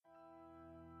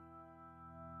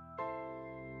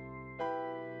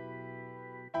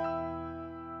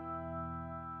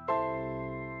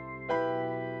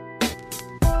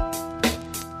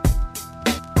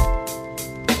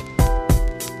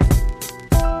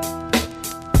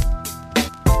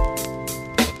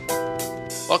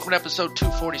Welcome to episode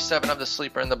 247 of the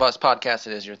Sleeper in the Bus podcast.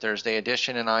 It is your Thursday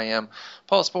edition, and I am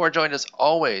Paul Sporer, joined as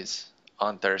always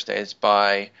on Thursdays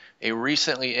by a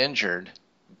recently injured,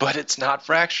 but it's not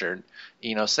fractured,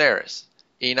 Eno Saris.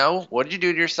 Eno, what did you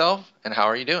do to yourself, and how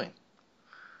are you doing?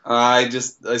 I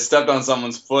stepped on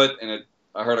someone's foot, and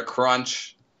I heard a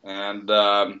crunch, and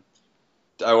I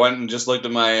went and just looked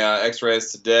at my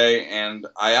x-rays today, and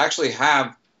I actually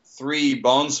have 3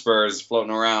 bone spurs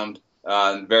floating around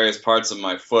in various parts of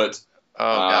my foot.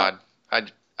 Oh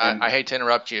God, I hate to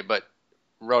interrupt you, but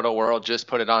Roto World just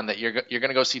put it on that you're going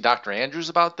to go see Dr. Andrews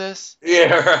about this.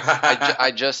 Yeah, right.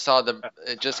 I just saw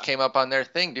it just came up on their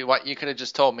thing, dude. What, you could have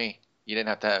just told me. You didn't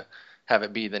have to have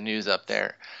it be the news up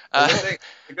there. The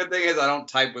good thing is I don't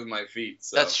type with my feet.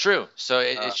 So. That's true. So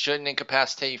it shouldn't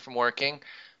incapacitate you from working.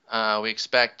 We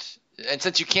expect. And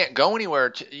since you can't go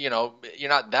anywhere, you're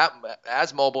not that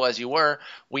as mobile as you were,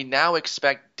 we now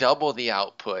expect double the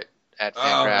output at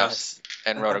Fangraphs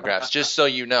and Rotographs. Just so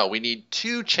you know, we need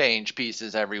 2 change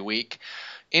pieces every week,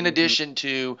 in addition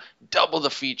to double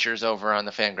the features over on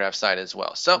the Fangraphs side as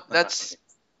well. So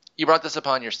you brought this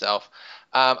upon yourself.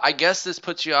 I guess this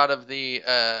puts you out of the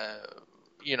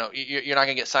you're not going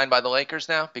to get signed by the Lakers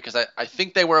now, because I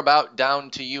think they were about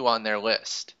down to you on their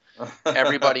list.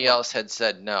 Everybody else had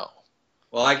said no.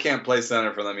 Well, I can't play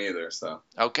center for them either, so.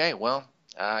 Okay, well,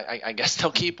 I guess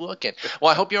they'll keep looking. Well,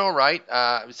 I hope you're all right.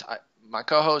 My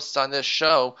co-hosts on this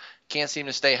show can't seem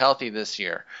to stay healthy this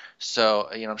year. So,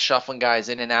 I'm shuffling guys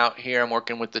in and out here. I'm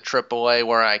working with the AAA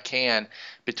where I can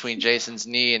between Jason's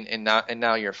knee and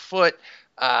now your foot.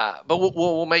 But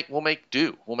we'll make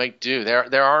do. We'll make do.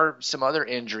 There are some other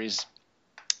injuries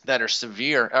that are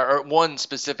severe, or one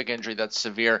specific injury that's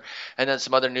severe, and then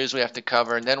some other news we have to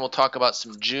cover, and then we'll talk about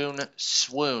some June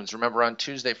swoons. Remember on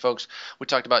Tuesday, folks, we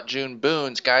talked about June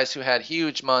boons, guys who had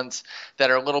huge months that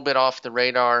are a little bit off the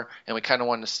radar, and we kind of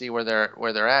wanted to see where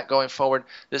they're at going forward.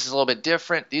 This is a little bit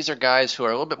different. These are guys who are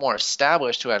a little bit more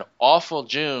established, who had awful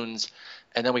Junes,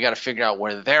 and then we got to figure out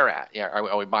where they're at. Yeah,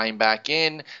 are we buying back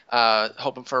in,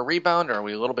 hoping for a rebound, or are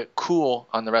we a little bit cool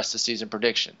on the rest of the season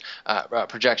projection?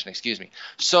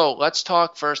 So let's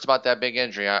talk first about that big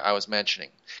injury I was mentioning.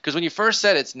 Because when you first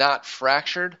said it's not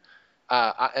fractured,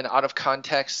 an out of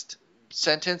context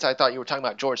sentence, I thought you were talking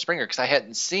about George Springer, because I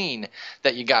hadn't seen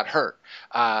that you got hurt.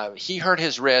 He hurt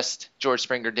his wrist, George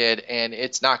Springer did, and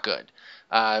it's not good.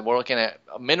 We're looking at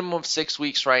a minimum of 6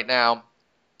 weeks right now.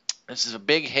 This is a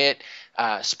big hit.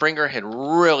 Springer had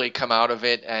really come out of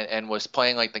it and was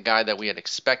playing like the guy that we had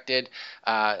expected.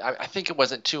 I think it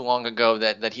wasn't too long ago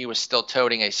that he was still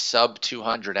toting a sub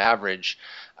 200 average,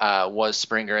 was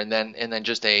Springer, and then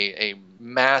just a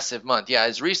massive month. Yeah,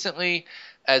 as recently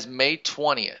as May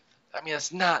 20th. I mean,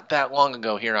 it's not that long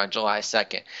ago here on July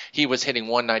 2nd. He was hitting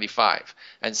 195.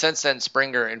 And since then,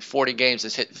 Springer in 40 games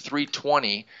has hit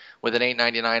 320 with an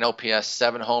 899 OPS,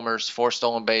 7 homers, 4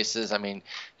 stolen bases. I mean,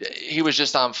 he was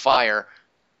just on fire.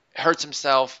 Hurts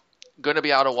himself. Going to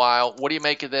be out a while. What do you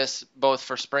make of this, both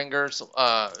for Springer's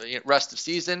rest of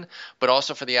season, but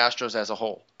also for the Astros as a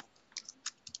whole?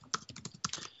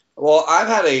 Well, I've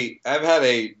had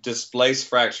a displaced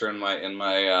fracture in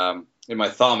my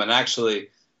thumb, and actually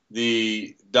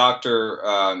the doctor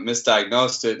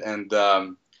misdiagnosed it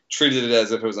and treated it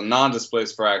as if it was a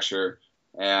non-displaced fracture.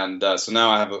 And so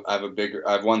now I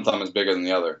have one thumb is bigger than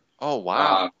the other. Oh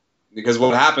wow! Because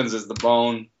what happens is the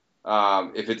bone,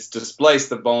 if it's displaced,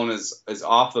 the bone is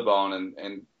off the bone,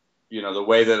 and the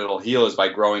way that it'll heal is by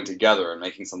growing together and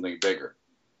making something bigger.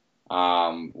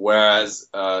 Whereas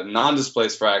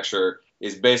non-displaced fracture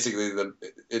is basically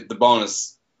the bone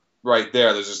is right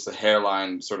there. There's just a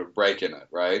hairline sort of break in it,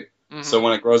 right? Mm-hmm. So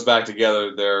when it grows back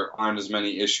together, there aren't as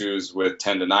many issues with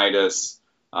tendonitis,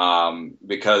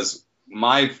 because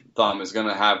my thumb is going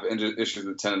to have issues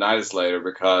with tendonitis later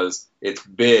because it's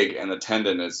big and the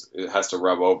tendon it has to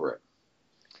rub over it.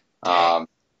 That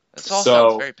all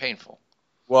sounds very painful.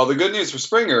 Well, the good news for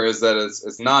Springer is that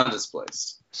it's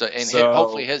non-displaced.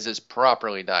 Hopefully his is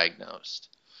properly diagnosed.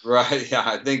 Right.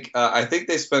 Yeah. I think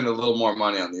they spend a little more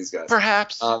money on these guys.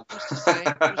 Perhaps. Who's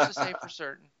to say for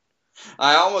certain?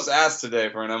 I almost asked today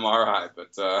for an MRI,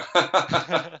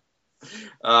 but.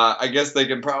 I guess they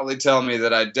can probably tell me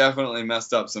that I definitely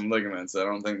messed up some ligaments. I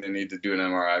don't think they need to do an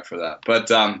MRI for that.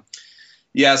 But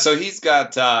yeah, so he's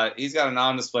got a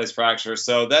non-displaced fracture,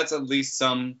 so that's at least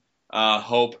some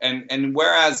hope. And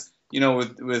whereas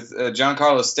with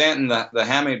Giancarlo Stanton, the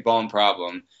hamate bone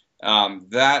problem,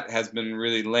 that has been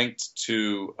really linked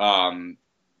to power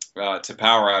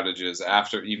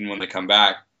outages even when they come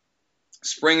back.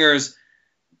 Springer's,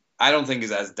 I don't think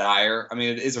is as dire. I mean,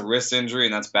 it is a wrist injury,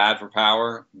 and that's bad for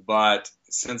power, but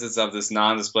since it's of this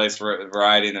non-displaced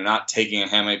variety, and they're not taking a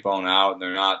hamate bone out, and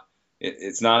they're not.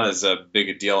 It's not as a big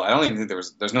a deal. I don't even think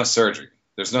there's no surgery.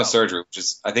 There's no surgery, which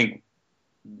is, I think,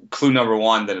 clue number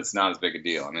one that it's not as big a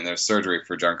deal. I mean, there's surgery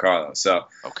for Giancarlo, so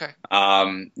Okay.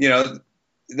 you know,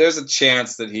 there's a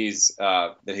chance that he's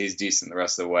decent the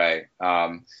rest of the way.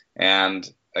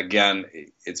 And again,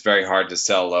 it's very hard to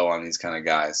sell low on these kind of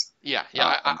guys. Yeah,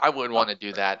 I would want to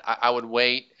do that. I would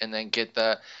wait and then get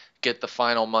the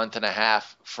final month and a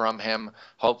half from him.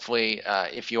 Hopefully,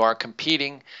 if you are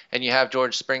competing and you have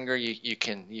George Springer, you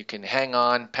can hang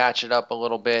on, patch it up a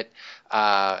little bit.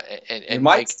 And you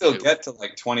might still get to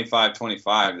like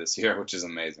 25-25 this year, which is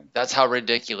amazing. That's how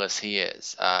ridiculous he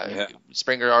is.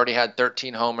 Springer already had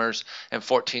 13 homers and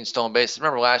 14 stolen bases.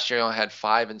 Remember last year he only had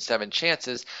 5 and 7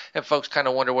 chances, and folks kind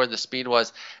of wonder where the speed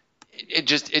was. It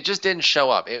just didn't show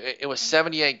up. It was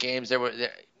 78 games.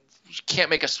 You can't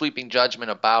make a sweeping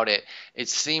judgment about it. It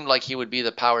seemed like he would be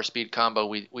the power speed combo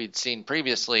we'd seen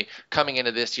previously coming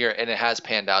into this year, and it has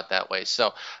panned out that way.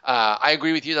 So I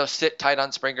agree with you, though. Sit tight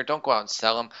on Springer. Don't go out and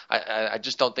sell him. I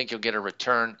just don't think you'll get a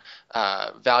return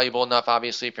valuable enough.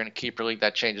 Obviously, if you're in a keeper league,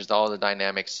 that changes all the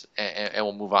dynamics, and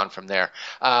we'll move on from there.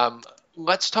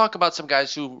 Let's talk about some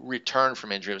guys who returned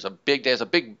from injury. It was a big day. It was a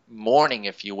big morning,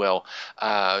 if you will,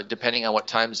 depending on what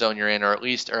time zone you're in, or at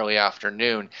least early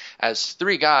afternoon, as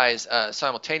 3 guys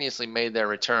simultaneously made their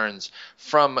returns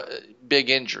from big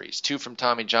injuries, 2 from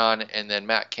Tommy John and then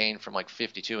Matt Cain from like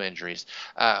 52 injuries.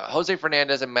 Jose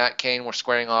Fernandez and Matt Cain were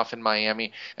squaring off in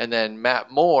Miami, and then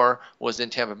Matt Moore was in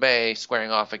Tampa Bay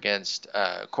squaring off against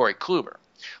Corey Kluber.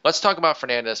 Let's talk about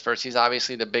Fernandez first. He's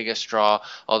obviously the biggest draw,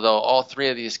 although all 3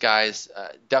 of these guys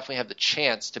definitely have the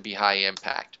chance to be high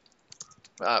impact.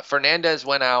 Fernandez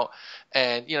went out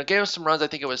and gave us some runs. I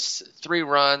think it was 3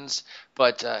 runs,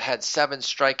 but had 7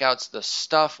 strikeouts. The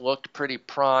stuff looked pretty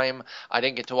prime. I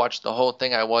didn't get to watch the whole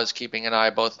thing. I was keeping an eye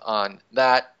both on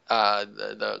that,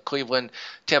 the Cleveland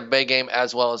Tampa Bay game,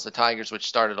 as well as the Tigers, which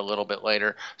started a little bit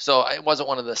later. So it wasn't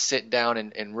one of the sit down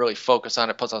and really focus on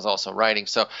it. Plus I was also writing.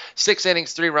 So 6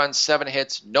 innings, 3 runs, 7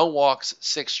 hits, no walks,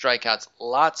 6 strikeouts.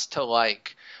 Lots to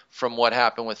like from what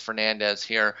happened with Fernandez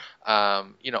here.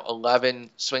 11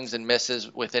 swings and misses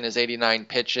within his 89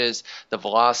 pitches. The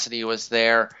velocity was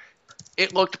there.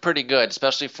 It looked pretty good,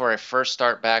 especially for a first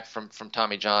start back from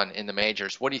Tommy John in the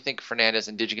majors. What do you think of Fernandez,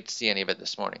 and did you get to see any of it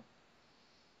this morning?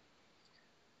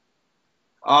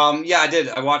 Yeah, I did.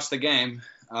 I watched the game.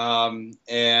 I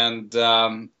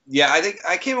think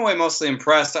I came away mostly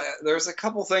impressed. There's a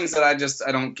couple things that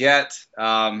I don't get.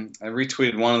 I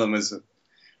retweeted one of them as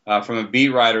from a beat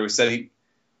writer who said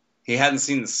he hadn't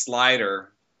seen the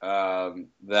slider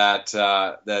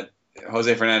that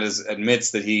Jose Fernandez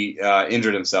admits that he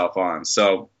injured himself on.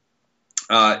 So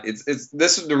it's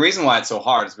this is the reason why it's so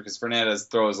hard is because Fernandez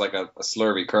throws like a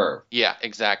slurvy curve. Yeah,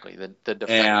 exactly. The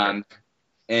defender.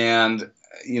 And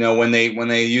when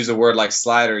they use a word like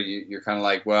slider, you're kind of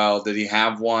like, well, did he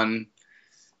have one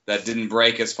that didn't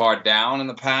break as far down in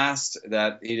the past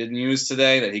that he didn't use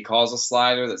today, that he calls a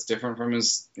slider that's different from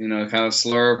his kind of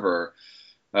slurve? Or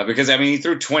because he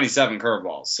threw 27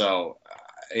 curveballs, so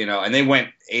and they went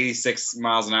 86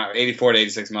 miles an hour, 84 to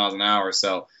 86 miles an hour,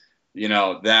 so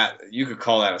that you could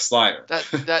call that a slider.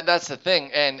 That's the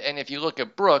thing. And if you look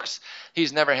at Brooks,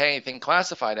 he's never had anything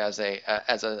classified as a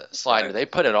slider. Right. They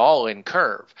put it all in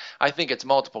curve. I think it's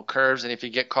multiple curves, and if you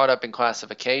get caught up in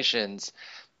classifications,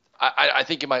 I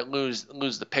think you might lose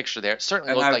the picture there. It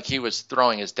certainly looked like he was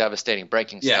throwing his devastating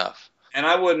breaking stuff. And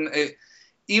I wouldn't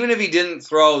even if he didn't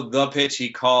throw the pitch he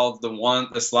called,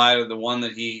 the slider, the one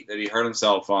that he hurt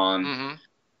himself on. Mm-hmm.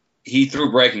 He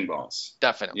threw breaking balls.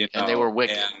 Definitely. And they were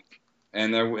wicked.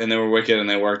 And they were wicked, and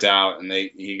they worked out, and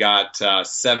he got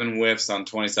 7 whiffs on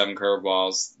 27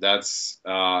 curveballs. That's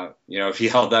if he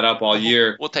held that up all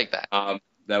year, we'll take that.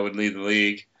 That would lead the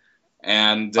league,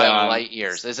 and by light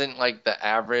years. Isn't like the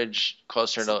average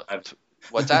closer to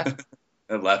what's that?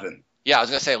 11. Yeah, I was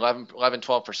gonna say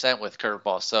 12% with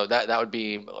curveballs. So that would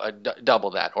be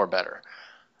double that or better.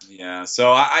 Yeah,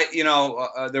 so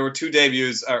there were 2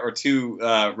 debuts or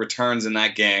 2 returns in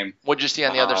that game. What did you see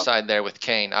on the other side there with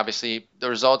Cain? Obviously, the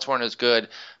results weren't as good.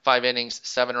 5 innings,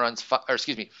 7 runs,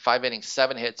 5 innings,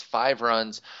 7 hits, 5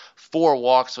 runs, 4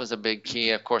 walks was a big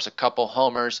key. Of course, a couple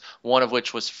homers, one of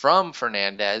which was from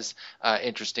Fernandez,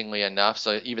 interestingly enough.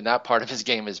 So even that part of his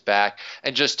game is back.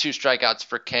 And just 2 strikeouts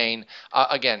for Cain.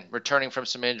 Again, returning from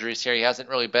some injuries here. He hasn't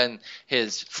really been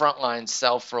his frontline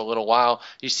self for a little while.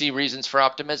 You see reasons for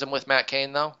optimism with Matt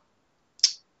Cain, though?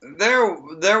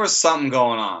 There was something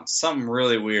going on, something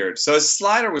really weird. So his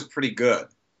slider was pretty good.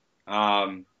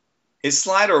 His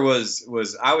slider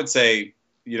was I would say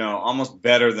almost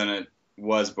better than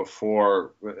was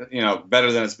before,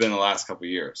 better than it's been the last couple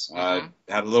of years. Had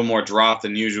a little more drop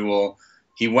than usual.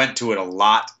 He went to it a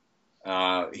lot.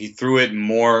 He threw it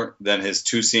more than his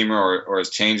two-seamer or his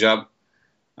changeup.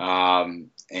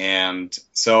 And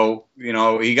so,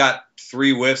 he got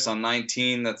 3 whiffs on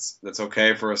 19. That's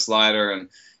okay for a slider. And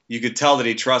you could tell that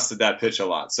he trusted that pitch a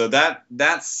lot. So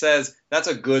that says that's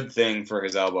a good thing for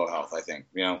his elbow health, I think.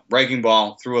 Breaking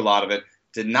ball, threw a lot of it.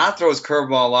 Did not throw his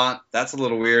curveball a lot. That's a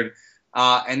little weird.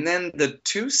 And then the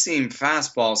two-seam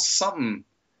fastball, something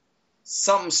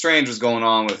strange was going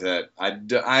on with it. I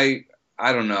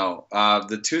don't know.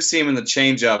 The two-seam and the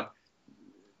changeup,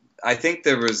 I think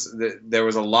there was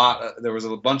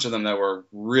a bunch of them that were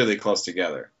really close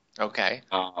together. Okay.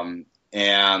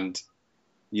 And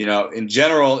in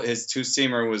general, his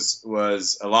two-seamer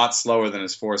was a lot slower than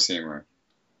his four-seamer.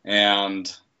 And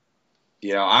I'm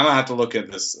gonna have to look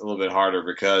at this a little bit harder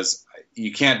because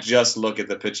you can't just look at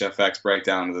the pitch FX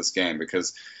breakdown of this game,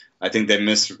 because I think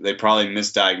they probably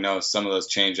misdiagnosed some of those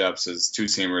changeups as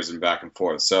two-seamers and back and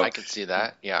forth. So I could see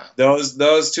that. Yeah.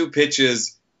 Those two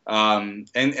pitches. And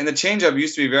the changeup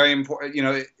used to be very important.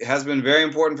 It has been very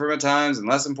important for him at times and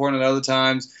less important at other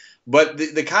times. But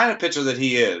the kind of pitcher that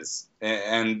he is,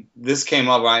 and this came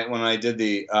up when I did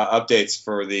the updates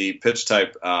for the pitch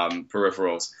type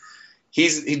peripherals,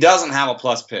 he doesn't have a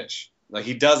plus pitch. Like,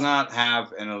 he does not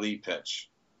have an elite pitch.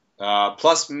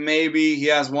 Plus, maybe he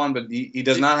has one, but he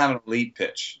does not have an elite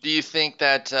pitch. Do you think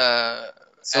that at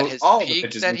his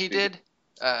peak that he did?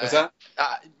 What's that?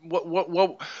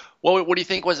 What do you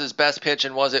think was his best pitch,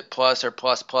 and was it plus or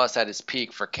plus plus at his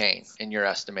peak for Cain, in your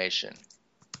estimation?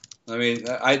 I mean,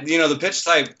 the pitch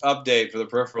type update for the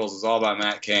peripherals is all about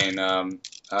Matt Cain.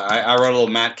 I wrote a little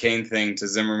Matt Cain thing to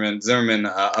Zimmerman. Zimmerman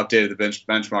updated the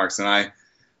benchmarks, and I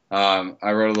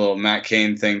wrote a little Matt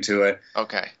Cain thing to it.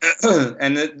 Okay.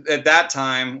 And at that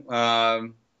time,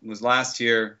 was last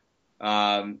year,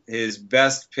 his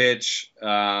best pitch,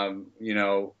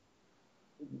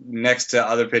 next to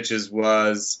other pitches,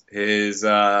 was his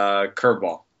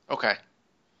curveball. Okay.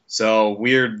 So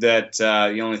weird that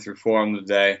he only threw 4 on the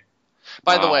day.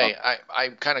 By the way, I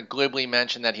kind of glibly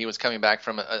mentioned that he was coming back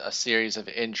from a series of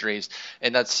injuries,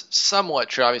 and that's somewhat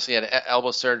true. Obviously, he had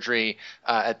elbow surgery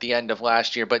at the end of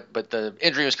last year, but the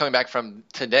injury he was coming back from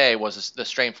today was the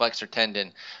strained flexor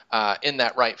tendon in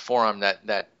that right forearm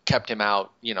that kept him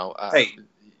out. Hey.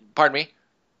 Pardon me?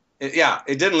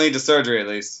 It didn't lead to surgery, at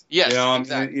least. Yes,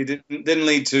 exactly. It didn't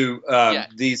lead to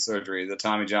the surgery, the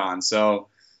Tommy John. So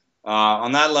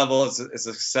on that level, it's a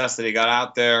success that he got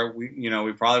out there.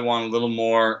 We probably want a little bit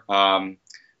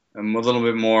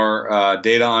more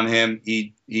data on him.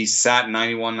 He sat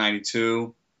 91,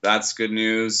 92. That's good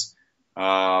news.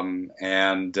 And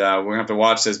we're gonna have to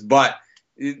watch this. But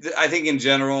I think in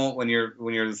general, when you're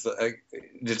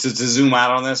to zoom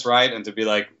out on this, right, and to be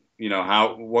like,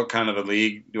 what kind of a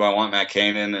league do I want Matt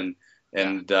Cain in,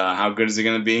 and how good is he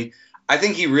going to be? I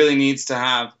think he really needs to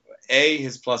have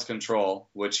his plus control,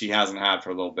 which he hasn't had for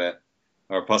a little bit,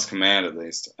 or plus command at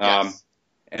least. Yes.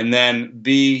 And then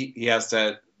B, he has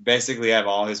to basically have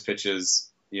all his pitches,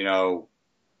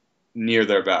 near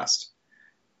their best.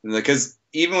 Because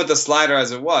even with the slider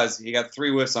as it was, he got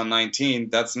 3 whiffs on 19.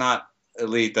 That's not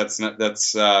elite. That's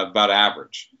about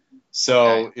average.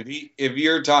 So okay. if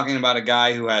you're talking about a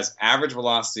guy who has average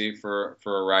velocity for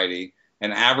a righty,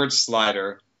 an average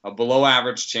slider, a below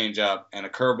average changeup, and a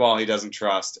curveball he doesn't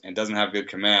trust and doesn't have good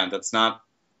command, that's not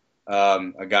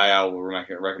a guy I will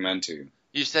recommend to you.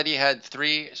 You said he had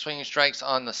 3 swinging strikes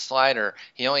on the slider.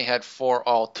 He only had 4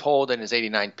 all told in his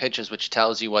 89 pitches, which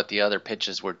tells you what the other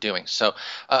pitches were doing. So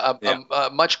a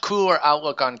much cooler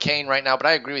outlook on Cain right now, but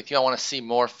I agree with you. I want to see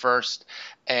more first.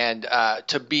 And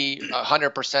to be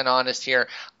 100% honest here,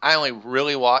 I only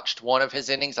really watched one of his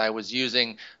innings. I was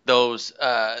using those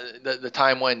the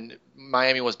time when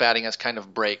Miami was batting as kind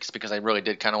of breaks, because I really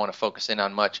did kind of want to focus in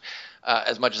on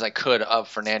as much as I could of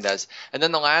Fernandez. And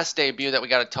then the last debut that we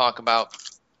got to talk about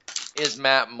is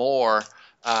Matt Moore,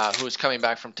 who is coming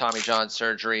back from Tommy John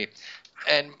surgery.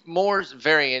 And Moore's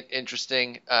very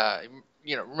interesting.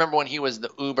 Remember when he was the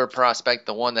uber prospect,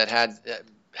 the one that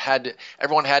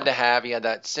everyone had to have. He had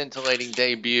that scintillating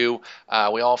debut.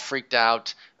 We all freaked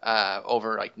out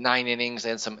over like 9 innings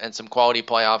and some quality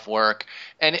playoff work.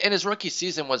 And his rookie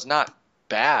season was not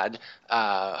bad.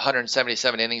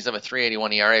 177 innings of a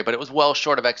 3.81 ERA, but it was well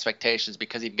short of expectations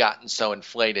because he'd gotten so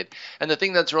inflated. And the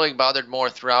thing that's really bothered Moore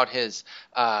throughout his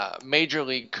major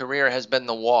league career has been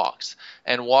the walks.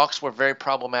 And walks were very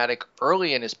problematic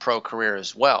early in his pro career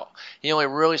as well. He only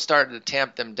really started to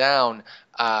tamp them down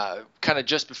kind of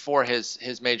just before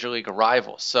his major league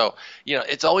arrival. So,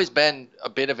 it's always been a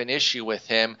bit of an issue with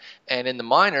him. And in the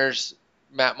minors,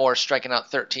 Matt Moore striking out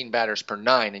 13 batters per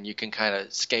 9, and you can kind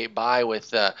of skate by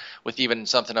with even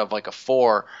something of like a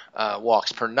 4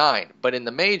 walks per 9. But in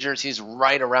the majors, he's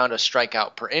right around a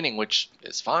strikeout per inning, which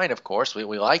is fine, of course. We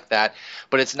like that,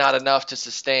 but it's not enough to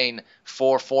sustain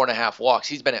 4.5 walks.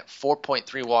 He's been at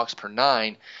 4.3 walks per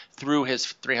 9 through his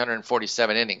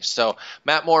 347 innings. So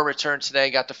Matt Moore returned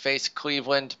today, got to face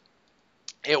Cleveland.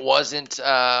 It wasn't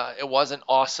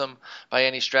awesome by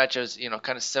any stretch. It was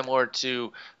kind of similar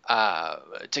to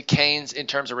Cain's in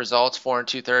terms of results: 4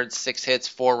 2/3, 6 hits,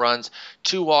 4 runs,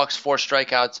 2 walks, 4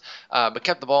 strikeouts, but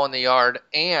kept the ball in the yard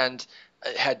and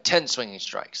had 10 swinging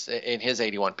strikes in his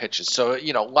 81 pitches. So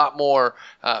a lot more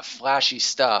flashy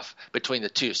stuff between the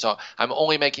two. So I'm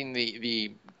only making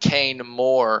the Cain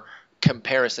Moore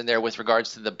comparison there with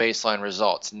regards to the baseline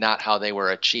results, not how they were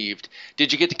achieved.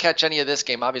 Did you get to catch any of this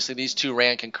game? Obviously, these two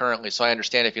ran concurrently, so I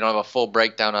understand if you don't have a full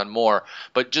breakdown on Moore,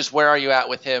 but just where are you at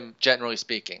with him, generally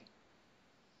speaking?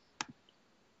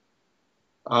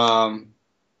 Wow,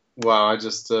 I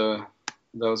just that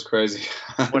was crazy.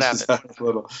 What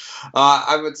happened?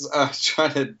 I was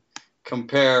trying to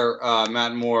compare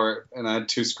Matt Moore, and I had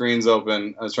 2 screens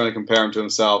open. I was trying to compare him to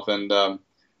himself, and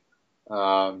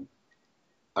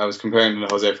I was comparing him to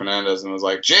Jose Fernandez, and was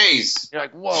like, "Jeez!" You're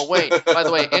like, "Whoa, wait!" By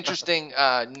the way, interesting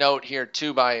note here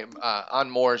too on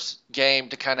Moore's game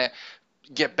to kind of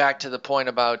get back to the point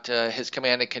about his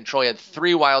command and control. He had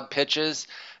 3 wild pitches,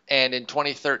 and in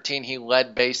 2013 he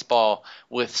led baseball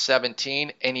with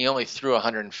 17, and he only threw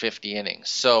 150 innings.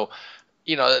 So,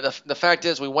 the fact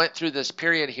is we went through this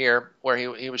period here where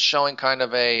he was showing kind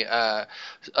of a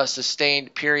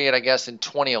sustained period, I guess, in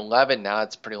 2011 now.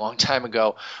 It's a pretty long time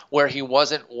ago, where he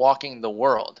wasn't walking the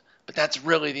world. But that's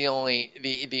really the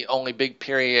only big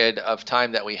period of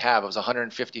time that we have. It was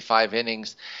 155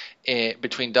 innings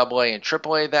between AA and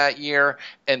AAA that year,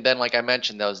 and then, like I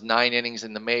mentioned, those 9 innings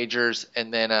in the majors,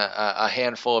 and then a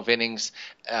handful of innings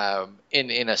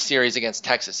in a series against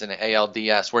Texas in the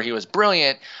ALDS, where he was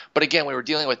brilliant. But again, we were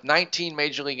dealing with 19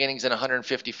 major league innings and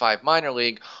 155 minor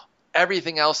league.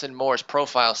 Everything else in Moore's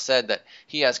profile said that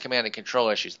he has command and control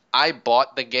issues. I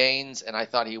bought the gains, and I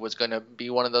thought he was going to be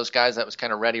one of those guys that was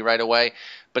kind of ready right away.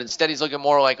 But instead, he's looking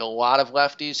more like a lot of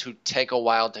lefties who take a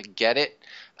while to get it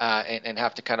and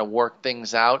have to kind of work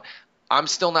things out. I'm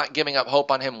still not giving up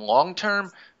hope on him long term,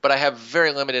 but I have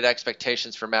very limited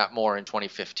expectations for Matt Moore in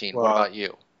 2015. Well, what about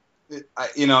you?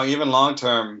 Even long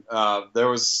term, there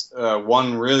was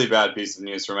one really bad piece of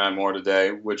news for Matt Moore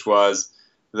today, which was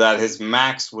that his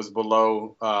max was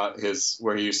below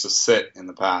where he used to sit in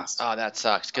the past. Oh, that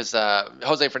sucks, because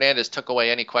Jose Fernandez took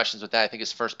away any questions with that. I think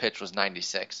his first pitch was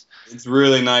 96. It's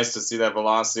really nice to see that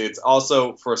velocity. It's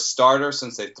also, for a starter,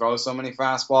 since they throw so many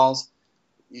fastballs,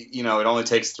 it only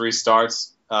takes 3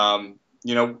 starts.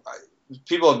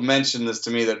 People have mentioned this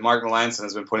to me, that Mark Melancon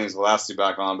has been putting his velocity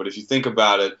back on, but if you think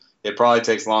about it, it probably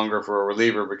takes longer for a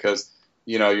reliever because,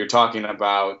 you're talking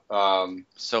about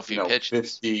so few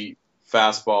pitches. 50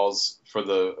 fastballs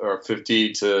or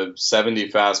 50 to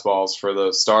 70 fastballs for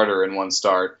the starter in one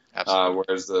start,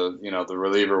 whereas the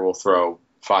reliever will throw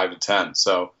 5 to 10,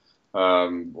 so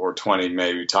or 20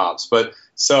 maybe tops. But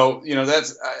so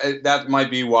that might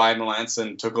be why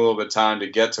Melancon took a little bit of time to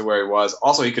get to where he was.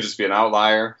 Also, he could just be an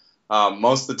outlier.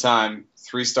 Most of the time,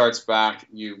 3 starts back,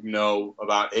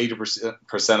 about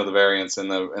 80% of the variance in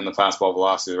the fastball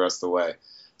velocity the rest of the way.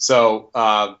 So,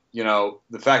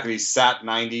 the fact that he sat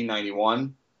 90,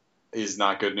 91 is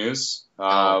not good news.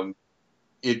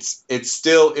 It's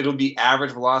still, it'll be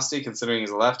average velocity considering he's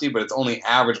a lefty, but it's only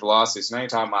average velocity. So now you're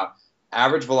talking about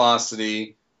average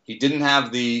velocity. He didn't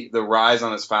have the rise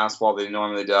on his fastball that he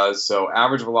normally does. So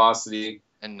average velocity.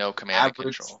 And no command and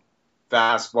control.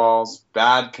 Fastballs,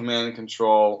 bad command and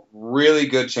control, really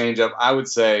good changeup. I would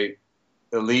say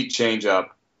elite changeup.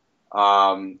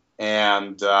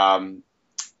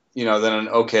 Then an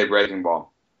okay breaking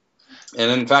ball.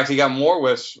 And in fact, he got more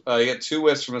whiffs. He got 2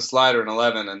 whiffs from his slider in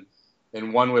 11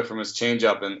 and 1 whiff from his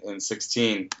changeup in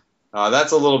 16.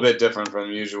 That's a little bit different from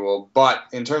usual. But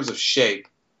in terms of shape,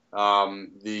 normally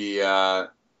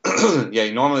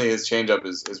his changeup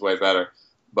is way better.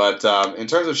 But in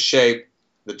terms of shape,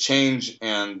 the change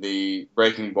and the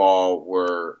breaking ball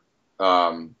were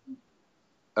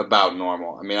about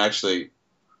normal. I mean, actually,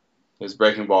 his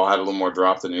breaking ball had a little more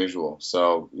drop than usual.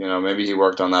 So, maybe he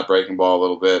worked on that breaking ball a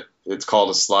little bit. It's called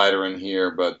a slider in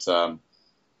here, but,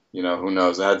 who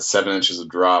knows? It had 7 inches of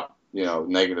drop,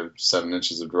 negative 7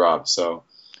 inches of drop. So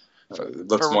it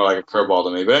looks more like a curveball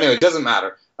to me. But anyway, it doesn't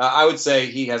matter. I would say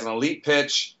he has an elite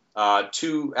pitch,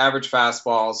 2 average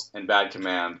fastballs, and bad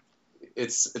command.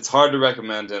 It's hard to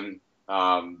recommend him,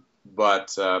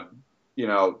 but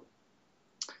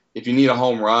if you need a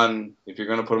home run, if you're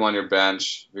going to put him on your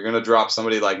bench, if you're going to drop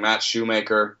somebody like Matt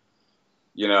Shoemaker,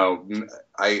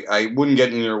 I wouldn't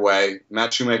get in your way.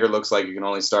 Matt Shoemaker looks like you can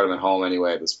only start him at home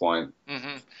anyway at this point.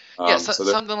 Mm-hmm. Yeah,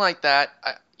 something like that.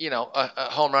 A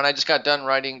home run. I just got done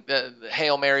writing the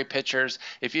Hail Mary pitchers.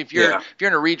 If you're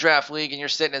in a redraft league and you're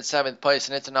sitting in 7th place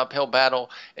and it's an uphill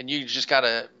battle and you just got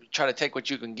to try to take what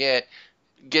you can get,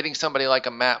 getting somebody like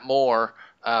a Matt Moore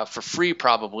for free,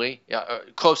 probably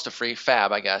close to free,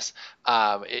 fab, I guess,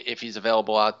 if he's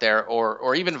available out there,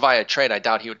 or even via trade. I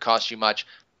doubt he would cost you much.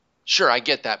 Sure, I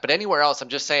get that, but anywhere else, I'm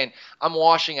just saying I'm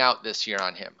washing out this year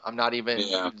on him. I'm not even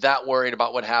that worried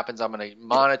about what happens. I'm going to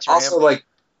monitor him. Also,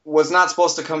 was not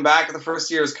supposed to come back at the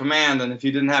first year's command, and if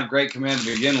he didn't have great command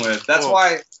to begin with, that's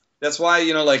why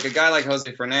a guy like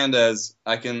Jose Fernandez,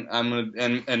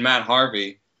 and Matt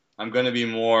Harvey, I'm going to be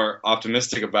more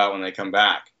optimistic about when they come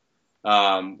back.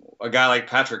 A guy like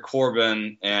Patrick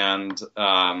Corbin and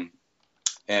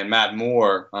Matt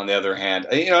Moore, on the other hand,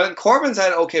 Corbin's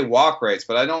had okay walk rates,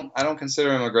 but I don't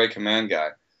consider him a great command guy.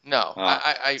 No,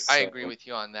 I agree with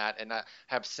you on that, and I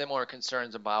have similar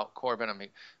concerns about Corbin. I'm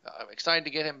excited to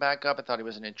get him back up. I thought he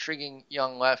was an intriguing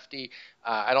young lefty.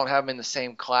 I don't have him in the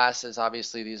same class as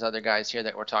obviously these other guys here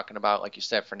that we're talking about, like you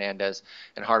said, Fernandez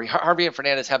and Harvey. Harvey and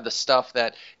Fernandez have the stuff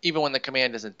that even when the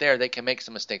command isn't there, they can make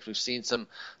some mistakes. We've seen some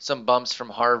bumps from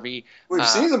Harvey. We've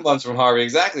seen some bumps from Harvey.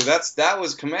 Exactly. That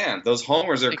was command. Those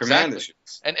homers are command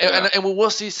issues. And we'll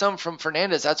see some from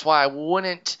Fernandez. That's why I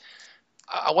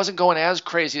wasn't going as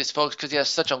crazy as folks because he has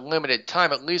such a limited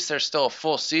time. At least there's still a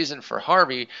full season for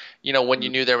Harvey, when you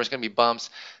knew there was going to be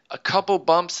bumps. A couple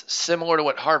bumps similar to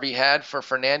what Harvey had for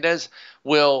Fernandez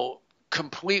will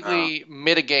completely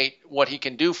mitigate what he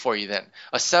can do for you then.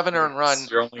 A 7-earned run.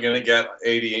 You're only going to get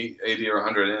 80 or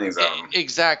 100 innings out of him.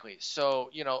 Exactly. So,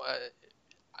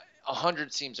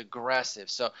 100 seems aggressive.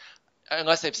 So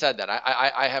unless they've said that.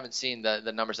 I haven't seen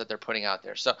the numbers that they're putting out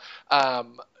there. So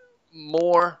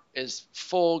Moore is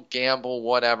full gamble,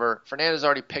 whatever. Fernandez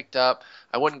already picked up.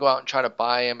 I wouldn't go out and try to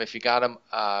buy him. If you got him,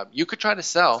 you could try to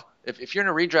sell. If you're in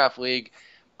a redraft league,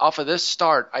 off of this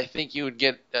start, I think you would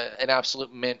get an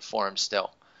absolute mint for him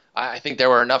still. I think there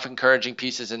were enough encouraging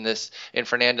pieces in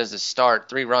Fernandez's start.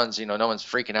 3 runs, no one's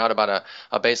freaking out about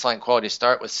a baseline quality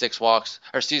start with 6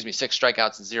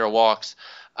 strikeouts and 0 walks.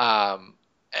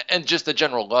 And just the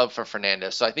general love for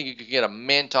Fernandez. So I think you could get a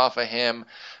mint off of him.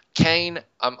 Kane,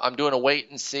 I'm doing a wait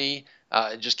and see.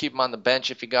 Just keep him on the bench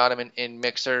if you got him in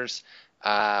mixers.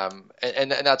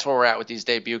 And that's where we're at with these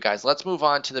debut guys. Let's move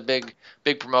on to the big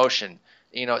promotion.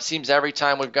 It seems every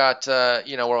time we've got,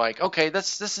 we're like, okay,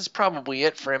 this is probably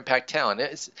it for impact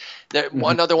talent.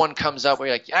 Another one comes up where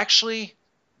you're like, actually,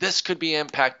 this could be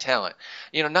impact talent.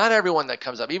 Not everyone that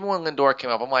comes up. Even when Lindor came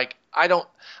up, I'm like, I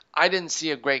didn't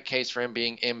see a great case for him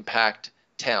being impact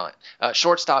talent.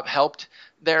 Shortstop helped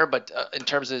there, but in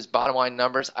terms of his bottom line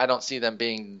numbers, I don't see them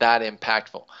being that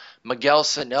impactful. Miguel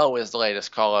Sano is the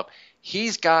latest call up.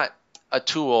 He's got a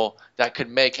tool that could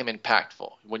make him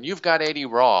impactful. When you've got 80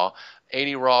 raw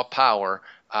power,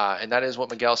 and that is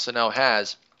what Miguel Sano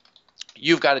has,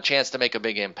 you've got a chance to make a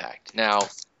big impact. Now,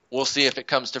 we'll see if it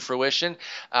comes to fruition.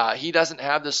 He doesn't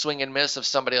have the swing and miss of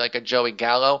somebody like a Joey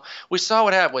Gallo. We saw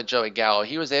what happened with Joey Gallo.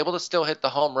 He was able to still hit the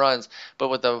home runs, but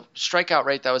with the strikeout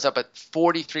rate that was up at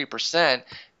 43%,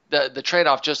 the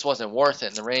trade-off just wasn't worth it.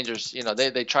 And the Rangers,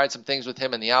 they tried some things with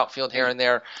him in the outfield here and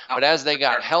there, but as they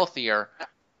got healthier,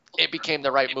 it became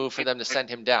the right move for them to send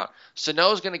him down.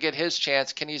 Sano's going to get his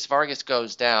chance. Kenice Vargas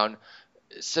goes down.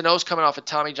 Sano's coming off a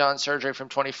Tommy John surgery from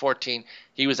 2014.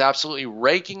 He was absolutely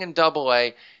raking in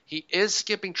Double-A. He is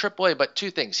skipping Triple-A, but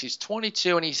 2 things. He's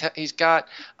 22, and he's got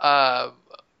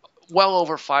well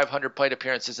over 500 plate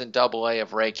appearances in Double-A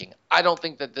of raking. I don't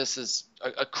think that this is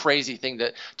a crazy thing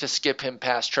to skip him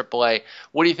past Triple-A.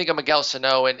 What do you think of Miguel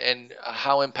Sano, and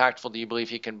how impactful do you believe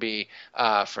he can be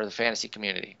for the fantasy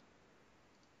community?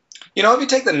 If you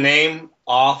take the name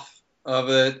off of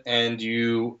it and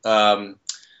you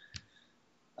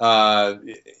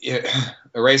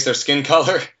erase their skin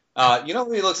color,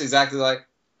 who he looks exactly like?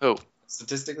 Who?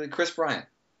 Statistically, Chris Bryant.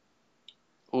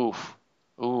 Ooh,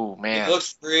 man. He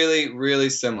looks really, really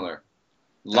similar.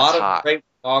 A lot of great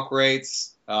walk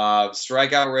rates,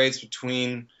 strikeout rates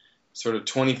between sort of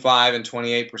 25 and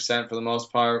 28% for the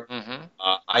most part. Mm-hmm.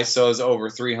 ISOs over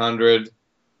 300.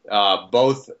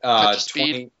 Both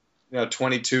Speed.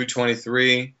 22,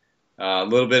 23. A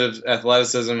little bit of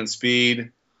athleticism and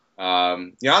speed.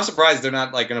 I'm surprised they're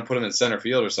not like going to put him in center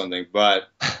field or something, but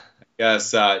I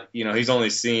guess he's only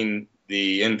seen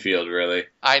the infield really.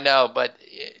 I know, but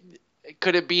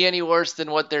could it be any worse than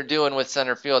what they're doing with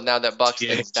center field now that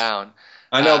Buxton's down?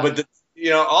 I know, but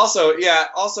also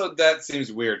that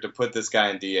seems weird to put this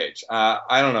guy in DH.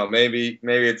 I don't know, maybe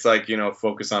it's like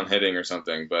focus on hitting or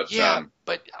something. But yeah,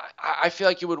 but I feel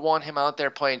like you would want him out there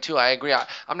playing too. I agree.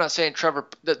 I'm not saying Trevor.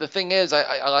 The thing is,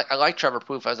 I like Trevor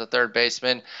Plouffe as a third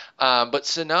baseman, but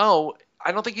Sano,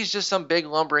 I don't think he's just some big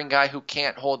lumbering guy who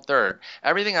can't hold third.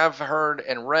 Everything I've heard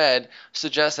and read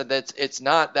suggests that it's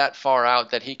not that far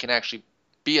out that he can actually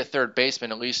be a third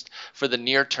baseman, at least for the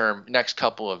near term, next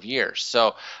couple of years.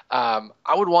 So I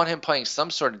would want him playing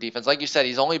some sort of defense. Like you said,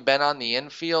 he's only been on the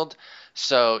infield.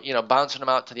 So, bouncing him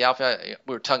out to the outfield,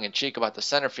 we were tongue-in-cheek about the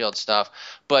center field stuff,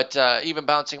 but even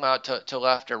bouncing him out to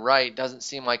left or right doesn't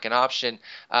seem like an option.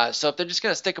 So if they're just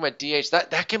going to stick him at DH,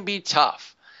 that can be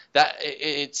tough.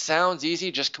 It sounds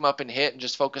easy, just come up and hit and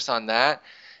just focus on that.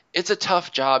 It's a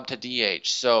tough job to DH.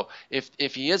 So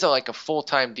if he is like a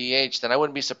full-time DH, then I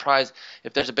wouldn't be surprised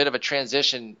if there's a bit of a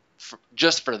transition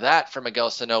just for that for Miguel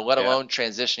Sano, let alone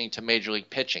transitioning to major league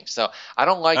pitching. So I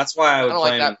don't like that's why I would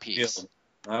play him that piece. Field.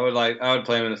 I would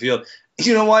play him in the field.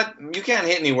 You know what? You can't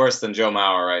hit any worse than Joe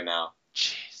Mauer right now.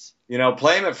 Jeez.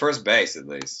 Play him at first base at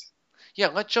least. Yeah,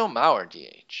 let Joe Mauer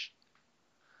DH.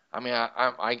 I mean,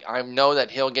 I know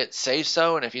that he'll get say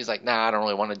so, and if he's like, nah, I don't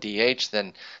really want to DH,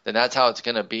 then that's how it's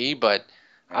gonna be. But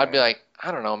I'd be like,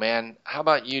 I don't know, man. How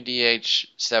about you DH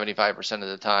 75% of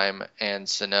the time, and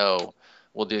Sano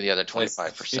will do the other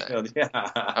 25%? Yeah.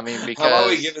 I mean, because how about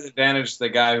we give an advantage to the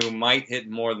guy who might hit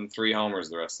more than 3 homers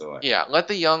the rest of the way? Yeah, let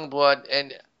the young blood.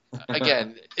 And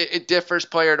again, it differs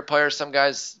player to player. Some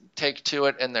guys take to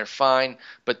it and they're fine,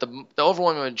 but the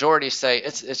overwhelming majority say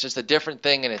it's just a different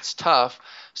thing and it's tough.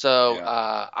 So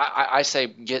I say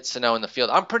get Sano in the field.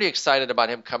 I'm pretty excited about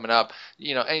him coming up.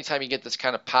 Anytime you get this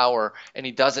kind of power and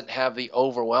he doesn't have the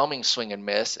overwhelming swing and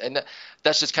miss, and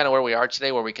that's just kind of where we are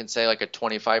today, where we can say like a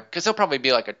 25, because he'll probably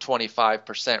be like a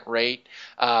 25% rate.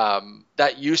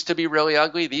 That used to be really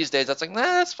ugly. These days, that's like, nah,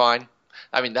 that's fine.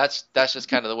 I mean, that's just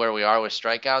kind of where we are with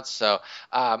strikeouts. So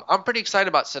I'm pretty excited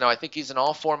about Sano. I think he's an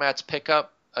all formats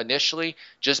pickup initially,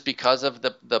 just because of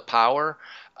the power,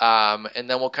 and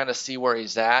then we'll kind of see where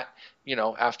he's at,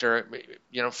 after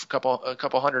a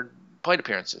couple hundred plate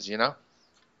appearances.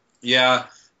 Yeah,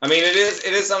 I mean, it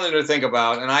is something to think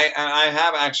about, and I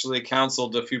have actually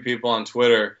counseled a few people on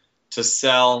Twitter to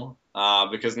sell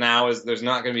because there's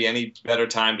not going to be any better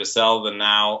time to sell than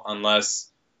now, unless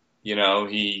he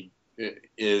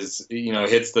hits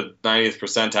the 90th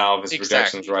percentile of his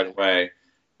projections right away,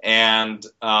 and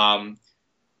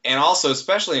also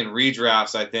especially in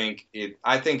redrafts, I think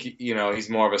he's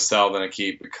more of a sell than a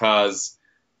keep, because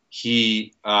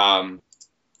he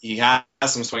has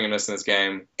some swing and miss in this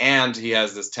game, and he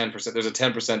has this 10%. There's a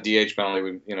 10% DH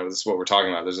penalty. This is what we're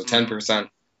talking about. There's a 10%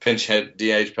 pinch hit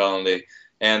DH penalty,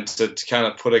 and to kind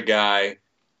of put a guy,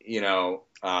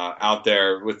 out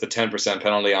there with the 10%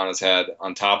 penalty on his head,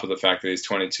 on top of the fact that he's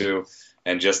 22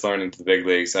 and just learning to the big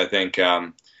leagues, I think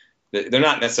they're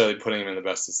not necessarily putting him in the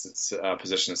best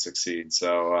position to succeed.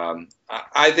 So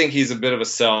I think he's a bit of a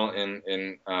sell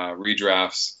in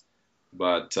redrafts.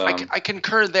 But I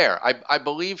concur there. I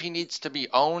believe he needs to be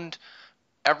owned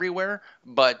everywhere.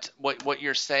 But what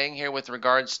you're saying here with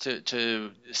regards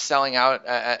to selling out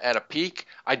at a peak,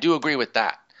 I do agree with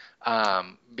that.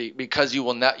 Because you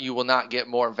will not get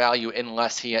more value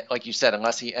unless he, like you said,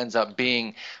 unless he ends up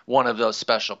being one of those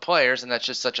special players, and that's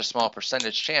just such a small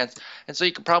percentage chance. And so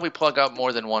you can probably plug up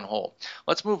more than one hole.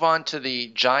 Let's move on to the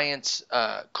Giants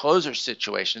closer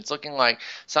situation. It's looking like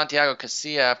Santiago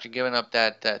Casilla, after giving up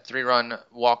that 3-run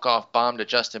walk-off bomb to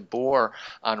Justin Bour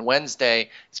on Wednesday,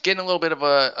 is getting a little bit of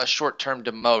a short-term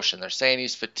demotion. They're saying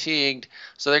he's fatigued,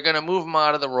 so they're going to move him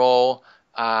out of the role.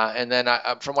 And then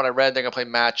from what I read, they're going to play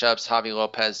matchups, Javi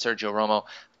Lopez, Sergio Romo.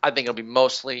 I think it'll be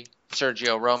mostly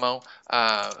Sergio Romo,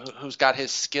 who's got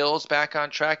his skills back on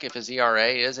track. If his ERA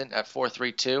isn't at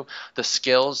 4.32, the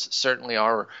skills certainly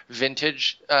are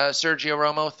vintage Sergio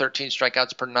Romo, 13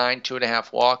 strikeouts per 9,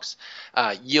 2.5 walks,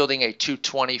 yielding a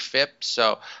 220 FIP.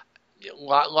 So a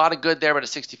lot of good there, but a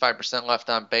 65% left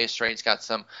on base rate. He's got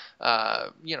some,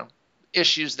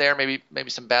 issues there, maybe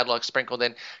some bad luck sprinkled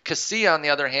in. Casilla, on the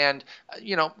other hand,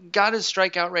 got his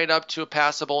strikeout rate up to a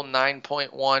passable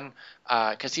 9.1,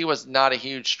 because he was not a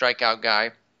huge strikeout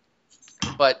guy,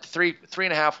 but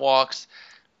 3.5 walks,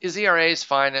 His ERA is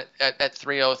fine at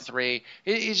 3.03.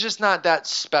 He's just not that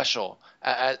special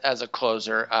as a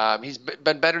closer. He's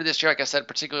been better this year, like I said,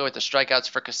 particularly with the strikeouts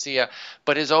for Casilla.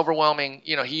 But his overwhelming,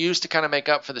 he used to kind of make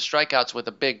up for the strikeouts with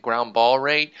a big ground ball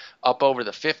rate up over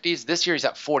the 50s. This year he's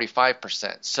at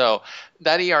 45%. So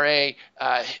that ERA,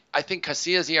 I think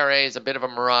Casilla's ERA is a bit of a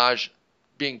mirage,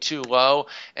 being too low,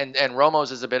 and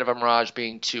Romo's is a bit of a mirage,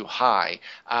 being too high.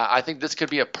 I think this could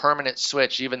be a permanent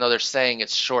switch, even though they're saying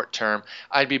it's short term.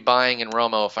 I'd be buying in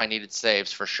Romo if I needed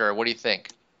saves for sure. What do you think?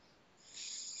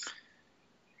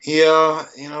 Yeah,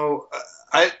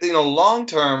 long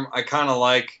term, I kind of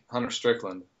like Hunter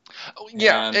Strickland.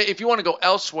 Yeah, and if you want to go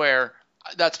elsewhere,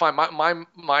 that's fine.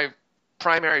 My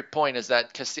primary point is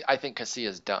that I think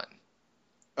Casilla's done.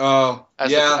 Oh,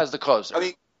 as the closer. I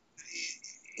mean,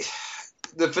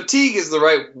 the fatigue is the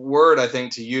right word, I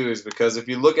think, to use, because if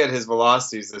you look at his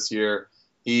velocities this year,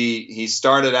 he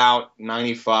started out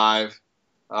 95,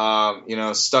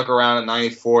 stuck around at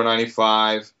 94,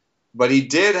 95, but he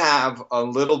did have a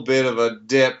little bit of a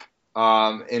dip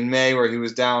in May where he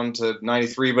was down to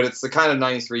 93, but it's the kind of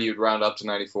 93 you'd round up to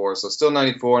 94, so still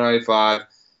 94, 95,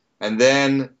 and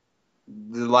then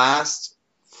the last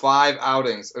 5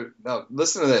 outings. No,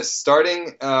 listen to this.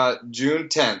 Starting June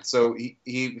 10th, so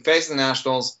he faced the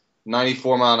Nationals,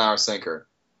 94-mile-an-hour sinker.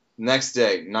 Next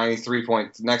day, next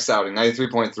outing,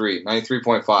 93.3,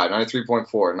 93.5, 93.4,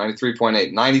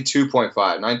 93.8, 92.5,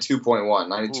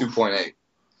 92.1, 92.8.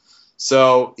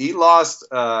 So he lost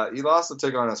a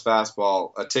tick on his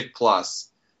fastball, a tick plus,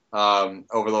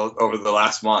 over the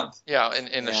last month. Yeah,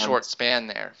 in a short span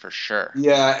there, for sure.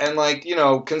 Yeah,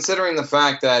 and considering the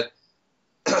fact that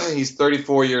he's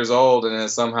 34 years old and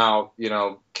has somehow,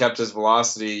 kept his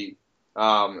velocity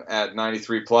at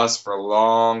 93 plus for a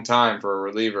long time for a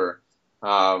reliever.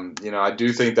 I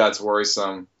do think that's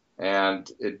worrisome, and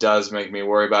it does make me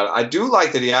worry about it. I do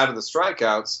like that he added the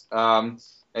strikeouts,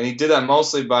 and he did that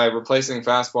mostly by replacing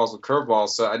fastballs with curveballs,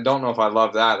 so I don't know if I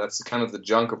love that. That's kind of the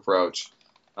junk approach.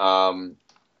 So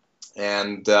I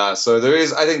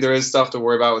think there is stuff to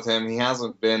worry about with him. He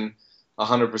hasn't been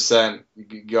 100%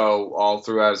 go all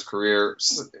throughout his career.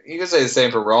 You could say the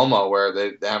same for Romo, where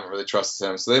they haven't really trusted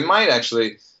him. So they might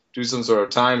actually do some sort of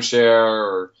timeshare,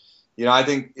 or, I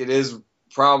think it is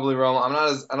probably Romo. I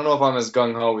don't know if I'm as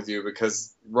gung-ho with you,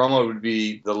 because Romo would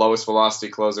be the lowest velocity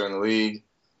closer in the league.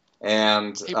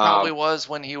 And he probably was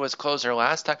when he was closer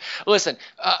last time. Listen,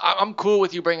 I'm cool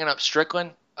with you bringing up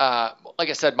Strickland. Like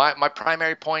I said, my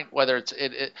primary point, whether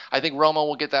I think Romo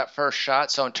will get that first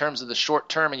shot. So in terms of the short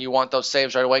term, and you want those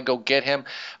saves right away, go get him.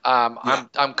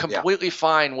 I'm completely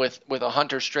fine with a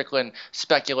Hunter Strickland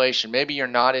speculation. Maybe you're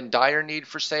not in dire need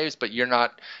for saves, but you're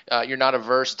not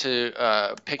averse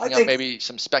to picking up maybe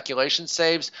some speculation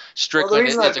saves. Strickland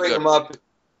is a good one.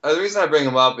 The reason I bring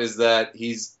him up is that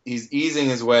he's easing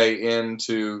his way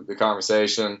into the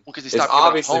conversation. Well, because he stopped giving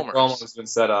obviously homers. Romo's been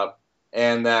set up.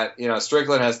 And that,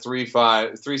 Strickland has three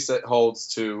set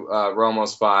holds to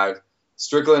Romo's 5.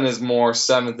 Strickland is more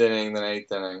 7th inning than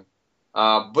 8th inning.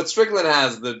 But Strickland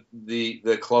has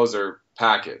the closer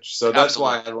package. So that's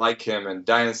why I like him in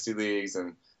dynasty leagues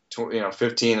and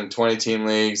 15 and 20 team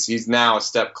leagues. He's now a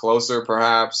step closer,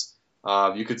 perhaps.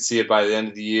 You could see it by the end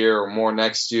of the year or more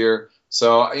next year.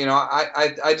 So,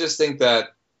 I just think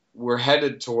that we're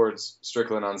headed towards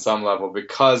Strickland on some level,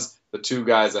 because the 2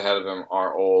 guys ahead of him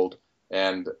are old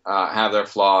and have their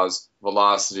flaws: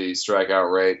 velocity,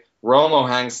 strikeout rate. Romo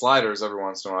hangs sliders every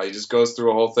once in a while. He just goes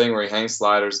through a whole thing where he hangs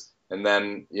sliders, and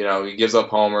then, he gives up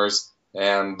homers,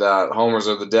 and homers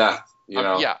are the death.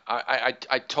 Yeah,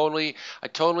 I totally,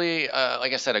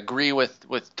 like I said, agree with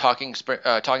talking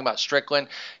about Strickland.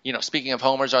 Speaking of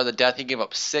homers are the death, he gave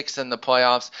up 6 in the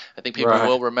playoffs. I think people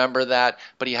will remember that,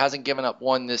 but he hasn't given up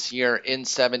 1 this year in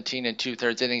 17 and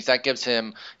 2/3 innings. That gives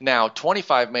him now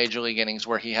 25 major league innings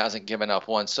where he hasn't given up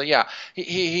 1. So yeah,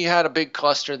 he had a big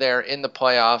cluster there in the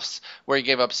playoffs where he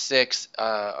gave up 6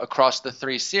 across the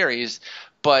 3 series.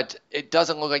 But it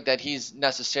doesn't look like that he's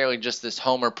necessarily just this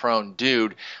homer-prone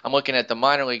dude. I'm looking at the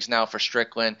minor leagues now for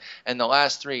Strickland, and the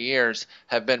last 3 years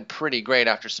have been pretty great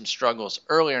after some struggles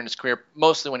earlier in his career,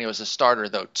 mostly when he was a starter,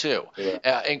 though, too.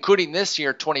 Yeah. Including this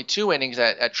year, 22 innings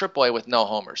at AAA with no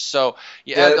homers. So,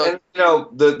 the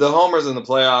homers in the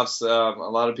playoffs, a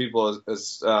lot of people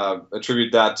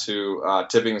attribute that to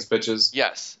tipping his pitches.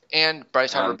 Yes, and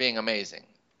Bryce Harper being amazing.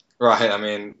 Right. I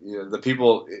mean,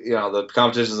 the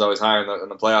competition is always higher in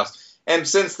the playoffs. And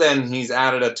since then, he's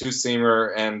added a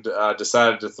 2-seamer and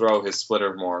decided to throw his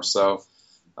splitter more. So,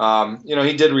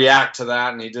 he did react to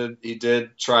that, and he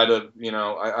did try to,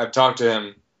 I've talked to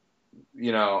him,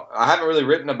 I haven't really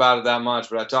written about it that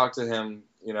much, but I talked to him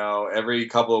every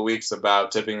couple of weeks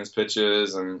about tipping his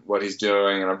pitches and what he's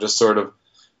doing, and I'm just sort of,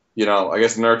 I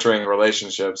guess nurturing a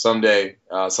relationship. Someday,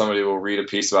 somebody will read a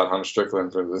piece about Hunter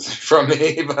Strickland from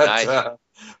me, but Nice.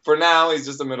 For now, he's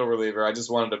just a middle reliever. I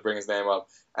just wanted to bring his name up.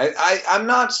 I'm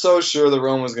not so sure that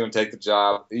Rome was going to take the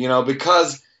job,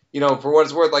 because, for what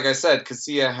it's worth, like I said,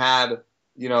 Casilla had,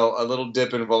 a little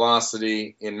dip in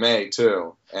velocity in May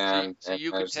too. So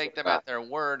you could take them at their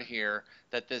word here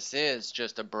that this is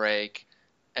just a break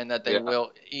and that they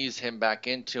will ease him back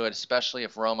into it, especially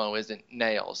if Romo isn't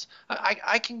nails.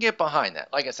 I can get behind that.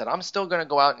 Like I said, I'm still going to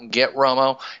go out and get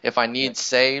Romo if I need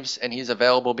saves and he's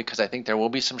available, because I think there will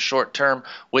be some short term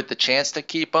with the chance to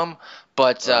keep him.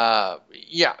 But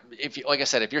like I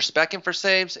said, if you're specking for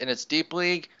saves and it's deep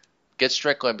league, get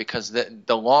Strickland, because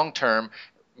the long term,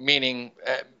 meaning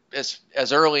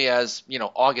as early as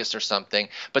August or something,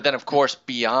 but then of course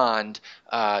beyond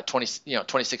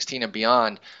 2016 and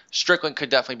beyond, Strickland could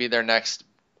definitely be their next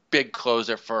big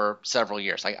closer for several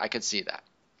years. I could see that.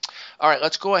 All right,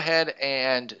 let's go ahead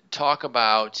and talk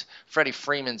about Freddie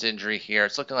Freeman's injury here.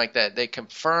 It's looking like that they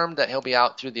confirmed that he'll be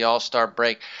out through the All-Star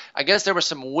break. I guess there was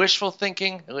some wishful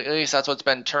thinking, at least that's what's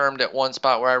been termed at one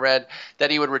spot where I read,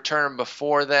 that he would return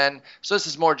before then. So this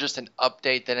is more just an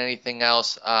update than anything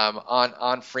else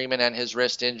on Freeman and his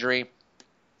wrist injury.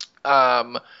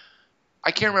 I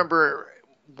can't remember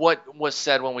what was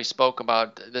said when we spoke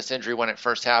about this injury when it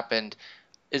first happened.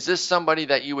 Is this somebody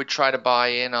that you would try to buy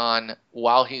in on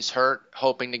while he's hurt,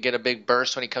 hoping to get a big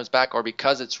burst when he comes back, or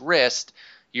because it's wrist,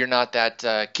 you're not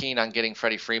that keen on getting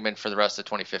Freddie Freeman for the rest of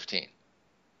 2015?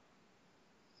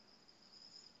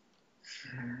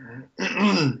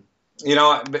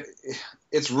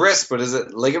 It's wrist, but is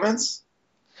it ligaments?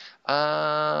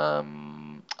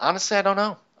 Honestly, I don't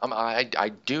know.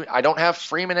 I don't have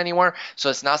Freeman anymore, so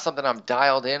it's not something I'm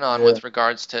dialed in on with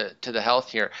regards to the health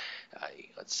here.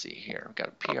 Let's see here. We've got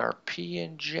a PRP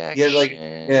injection. You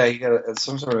got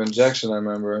some sort of injection, I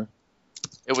remember.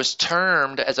 It was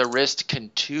termed as a wrist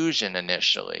contusion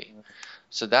initially.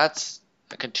 So a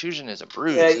contusion is a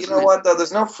bruise. Yeah, you know what, though?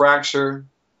 There's no fracture.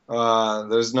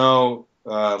 There's no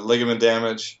ligament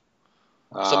damage.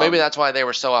 So maybe that's why they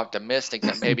were so optimistic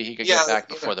that maybe he could get back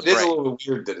before the break. It is a little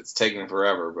weird that it's taking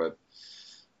forever, but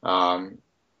I'm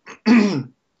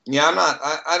not.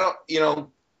 I don't.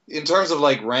 In terms of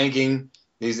like ranking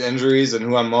these injuries and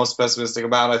who I'm most pessimistic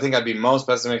about, I think I'd be most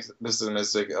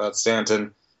pessimistic about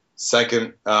Stanton.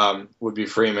 Second would be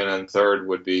Freeman, and third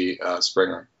would be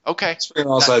Springer. Okay. Springer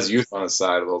also has youth on his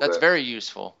side a little bit. That's very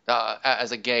useful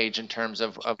as a gauge in terms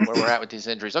of where we're at with these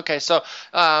injuries. Okay, so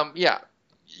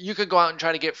you could go out and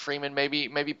try to get Freeman.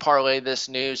 Maybe parlay this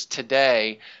news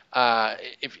today.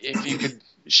 If you could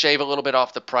shave a little bit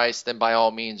off the price, then by all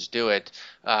means do it.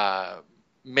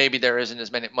 Maybe there isn't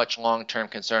as much long-term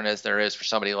concern as there is for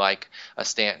somebody like a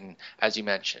Stanton, as you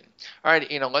mentioned. All right,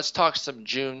 let's talk some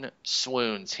June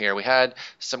swoons here. We had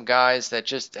some guys that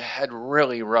just had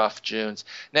really rough Junes.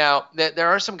 Now, there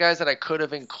are some guys that I could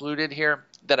have included here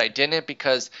that I didn't,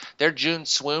 because their June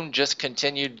swoon just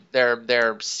continued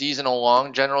their seasonal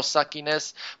long general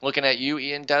suckiness. I'm looking at you,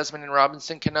 Ian Desmond and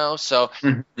Robinson Cano. So,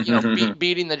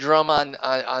 beating the drum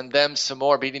on them some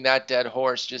more, beating that dead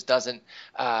horse just doesn't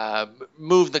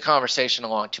move the conversation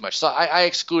along too much. So I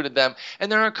excluded them.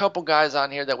 And there are a couple guys on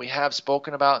here that we have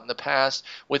spoken about in the past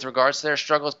with regards to their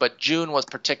struggles, but June was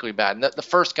particularly bad. And the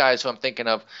first guys who I'm thinking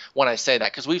of when I say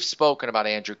that, because we've spoken about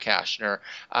Andrew Cashner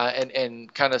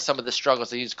and kind of some of the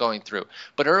struggles that he's going through.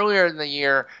 But earlier in the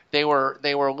year, they were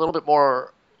a little bit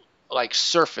more like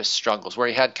surface struggles, where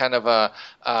he had kind of a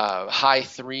high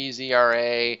threes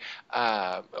ERA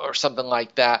or something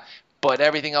like that. But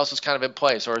everything else was kind of in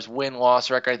place, or his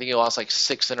win-loss record. I think he lost like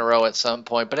 6 in a row at some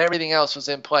point, but everything else was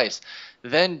in place.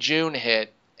 Then June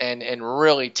hit and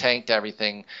really tanked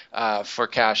everything for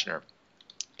Cashner.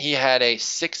 He had a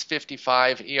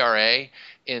 6.55 ERA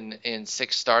in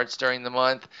 6 starts during the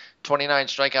month, 29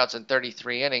 strikeouts in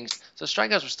 33 innings. So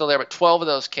strikeouts were still there, but 12 of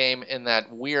those came in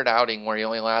that weird outing where he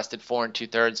only lasted 4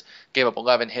 2/3, gave up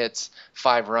 11 hits,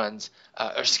 6 runs,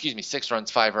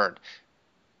 5 earned.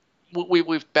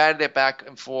 We've batted it back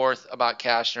and forth about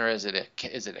Cashner. Is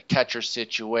it a catcher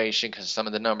situation because some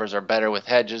of the numbers are better with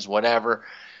Hedges, whatever.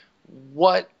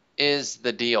 What is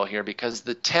the deal here? Because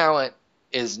the talent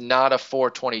is not a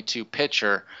 422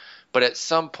 pitcher, but at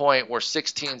some point we're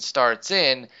 16 starts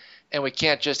in, and we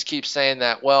can't just keep saying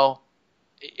that, well,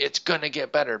 it's going to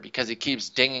get better, because he keeps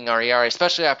dinging our ERA,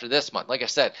 especially after this month. Like I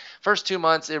said, first 2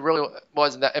 months, it really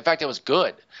wasn't that. In fact, it was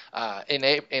good.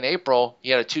 In April, he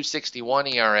had a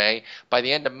 2.61 ERA. By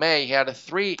the end of May, he had a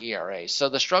 3 ERA. So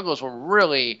the struggles were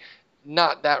really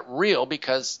not that real,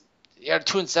 because he had a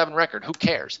 2-7 record. Who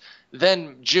cares?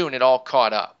 Then June, it all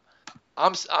caught up.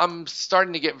 I'm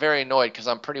starting to get very annoyed because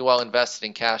I'm pretty well invested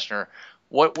in Cashner.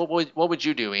 What would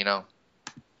you do,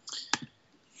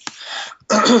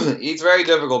 It's very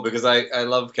difficult because I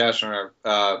love Cashner,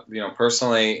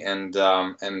 personally,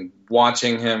 and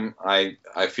watching him, I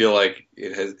feel like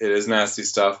it is nasty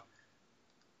stuff,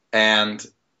 and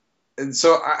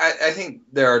so I think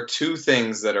there are two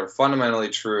things that are fundamentally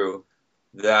true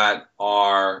that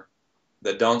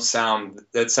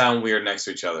sound weird next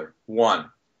to each other. One,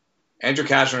 Andrew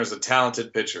Cashner is a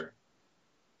talented pitcher.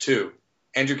 Two,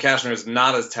 Andrew Cashner is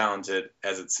not as talented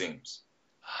as it seems,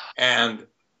 and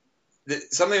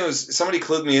somebody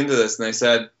clued me into this, and they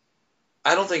said,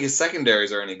 I don't think his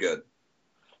secondaries are any good.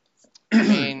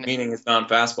 Meaning his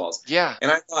non-fastballs. Yeah.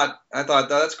 And I thought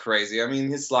that's crazy. I mean,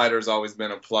 his slider's always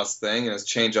been a plus thing, and his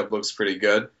changeup looks pretty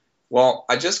good. Well,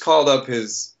 I just called up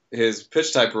his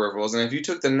pitch type peripherals, and if you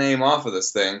took the name off of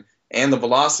this thing and the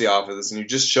velocity off of this, and you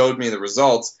just showed me the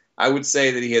results, I would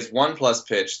say that he has one plus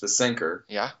pitch, the sinker.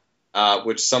 Yeah.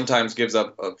 Which sometimes gives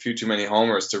up a few too many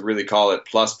homers to really call it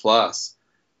plus.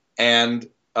 And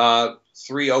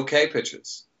 3 okay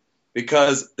pitches,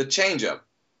 because the changeup,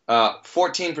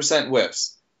 14%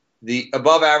 whiffs, the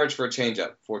above average for a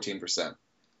changeup, 14%.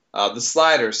 The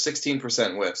slider,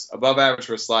 16% whiffs, above average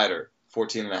for a slider,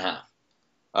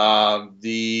 14.5.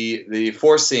 The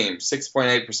four seam,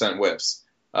 6.8% whiffs,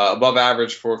 above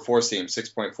average for four seam,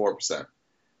 6.4%.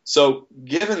 So,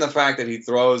 given the fact that he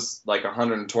throws like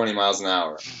 120 miles an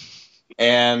hour,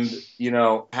 and,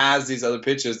 has these other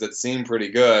pitches that seem pretty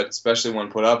good, especially when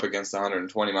put up against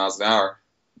 120 miles an hour,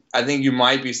 I think you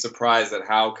might be surprised at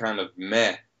how kind of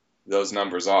meh those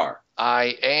numbers are.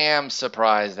 I am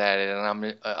surprised at it,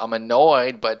 and I'm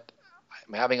annoyed, but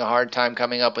I'm having a hard time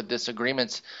coming up with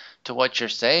disagreements to what you're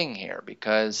saying here,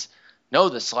 because, no,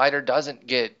 the slider doesn't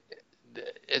get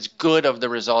as good of the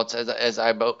results as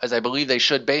I believe they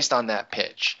should based on that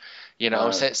pitch.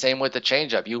 Right. Same with the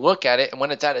changeup. You look at it, and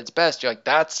when it's at its best, you're like,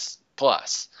 that's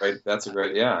plus. Right. That's a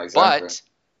great, yeah, exactly. But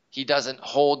he doesn't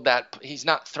hold that. He's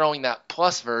not throwing that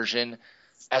plus version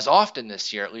as often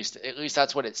this year. At least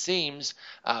that's what it seems,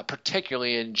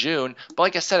 particularly in June. But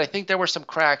like I said, I think there were some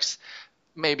cracks,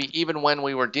 maybe even when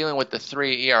we were dealing with the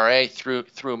 3 ERA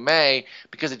through May,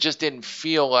 because it just didn't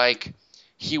feel like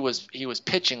he was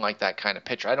pitching like that kind of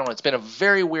pitcher. I don't know. It's been a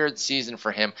very weird season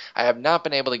for him. I have not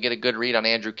been able to get a good read on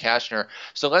Andrew Cashner.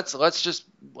 So let's just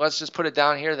put it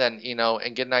down here then,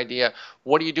 and get an idea.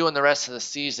 What do you do in the rest of the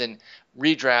season?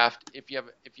 Redraft if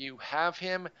you have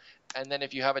him, and then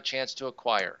if you have a chance to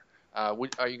acquire. Are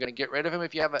you going to get rid of him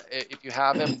if you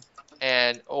have him,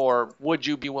 or would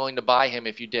you be willing to buy him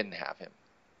if you didn't have him?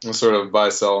 Sort of buy,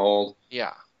 sell, hold.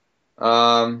 Yeah.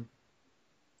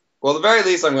 Well, at the very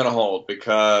least, I'm going to hold,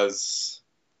 because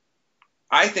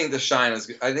I think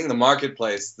the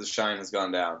marketplace, the shine has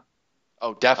gone down.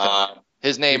 Oh, definitely.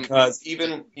 His name. Because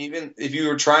even if you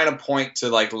were trying to point to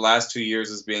like the last 2 years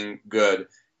as being good,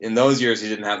 in those years he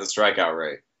didn't have the strikeout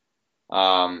rate,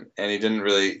 and he didn't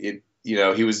really,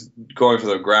 he was going for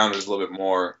the grounders a little bit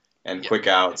more and quick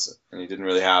outs, and he didn't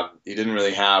really have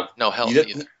no health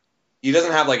either. He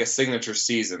doesn't have like a signature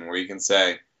season where you can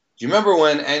say, do you remember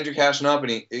when Andrew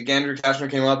Cashner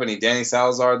came up and he Danny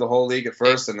Salazar the whole league at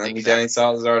first, and then he Danny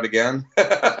Salazar again?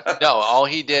 No, all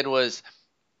he did was,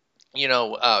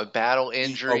 battle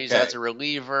injuries as a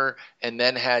reliever, and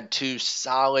then had 2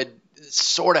 solid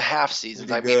sort of half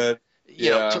seasons. Pretty good.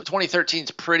 2013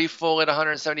 is pretty full at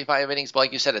 175 innings, but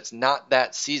like you said, it's not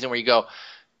that season where you go,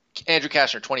 Andrew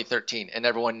Cashner 2013, and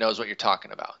everyone knows what you're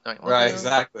talking about. Right,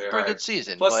 exactly. Pretty good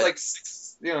season. Plus, like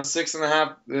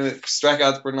 6.5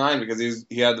 strikeouts per 9, because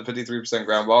he had the 53%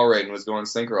 ground ball rate and was going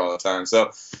sinker all the time.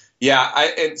 So, yeah,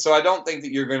 I don't think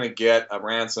that you're going to get a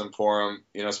ransom for him,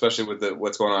 especially with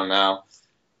what's going on now.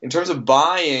 In terms of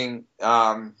buying,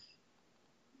 I'm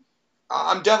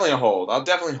definitely a hold. I'll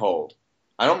definitely hold.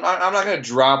 I'm not going to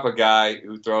drop a guy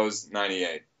who throws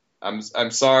 98.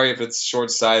 I'm sorry if it's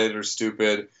short-sighted or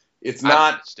stupid. It's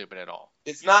not stupid at all.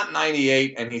 It's not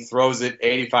 98 and he throws it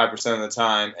 85% of the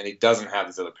time and he doesn't have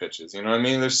these other pitches. You know what I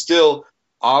mean? There's still,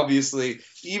 obviously,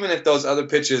 even if those other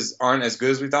pitches aren't as good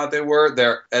as we thought they were,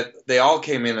 they all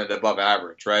came in at above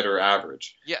average, right, or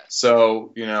average. Yeah.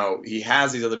 So, he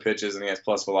has these other pitches and he has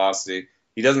plus velocity.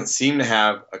 He doesn't seem to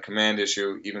have a command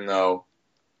issue, even though,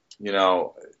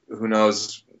 who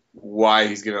knows why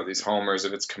he's giving up these homers,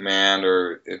 if it's command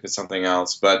or if it's something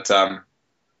else. But,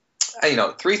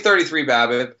 333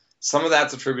 BABIP. Some of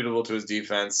that's attributable to his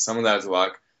defense. Some of that is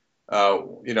luck. A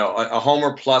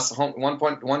homer plus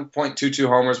 1.22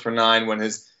 homers per 9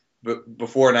 when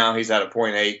before now he's at a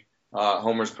 .8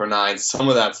 homers per nine. Some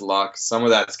of that's luck, some of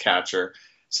that's catcher.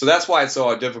 So that's why it's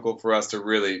so difficult for us to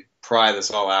really pry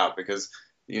this all out because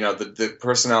the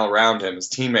personnel around him, his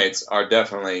teammates, are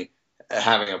definitely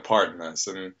having a part in this.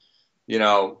 And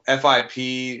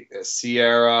FIP,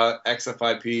 Sierra,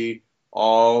 XFIP,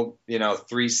 all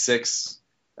 3.6,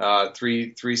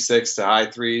 3.6 to high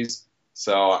threes.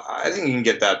 So I think you can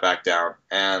get that back down,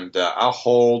 and I'll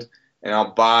hold and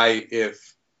I'll buy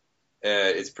if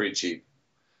it's pretty cheap.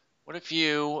 What if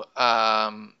you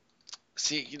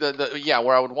see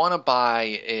where I would want to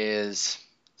buy is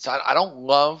so I don't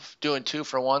love doing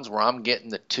 2-for-1s where I'm getting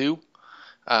the two,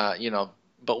 but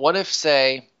what if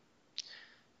say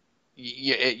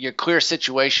your clear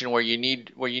situation where you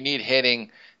need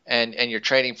hitting and you're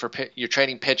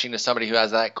trading pitching to somebody who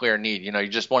has that clear need. You're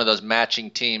just one of those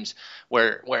matching teams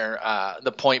where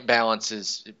the point balance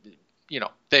is,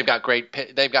 they've got great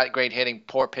hitting,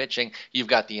 poor pitching. You've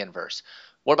got the inverse.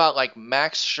 What about like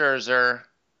Max Scherzer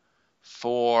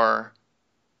for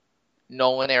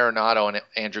Nolan Arenado and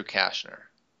Andrew Cashner?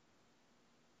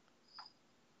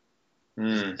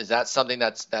 Is that something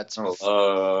that's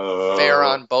fair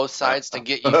on both sides to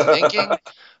get you thinking?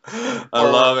 I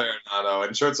love Arenado,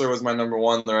 and Scherzer was my number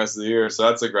one the rest of the year, so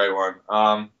that's a great one.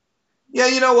 Yeah,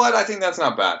 you know what? I think that's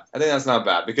not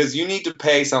bad. Because you need to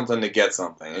pay something to get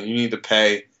something, and you're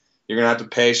going to have to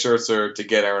pay Scherzer to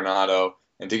get Arenado,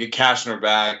 and to get Cashner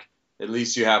back, at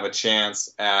least you have a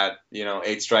chance at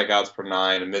 8 strikeouts per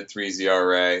nine, a mid-3s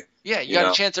ERA. Yeah, you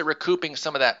got a chance at recouping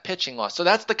some of that pitching loss. So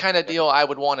that's the kind of deal I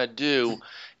would want to do,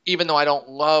 even though I don't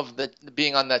love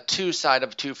being on the two side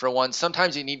of 2-for-1.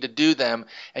 Sometimes you need to do them,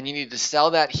 and you need to sell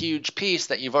that huge piece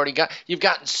that you've already got. You've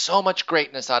gotten so much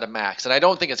greatness out of Max, and I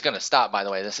don't think it's going to stop, by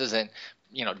the way. This isn't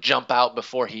jump out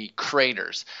before he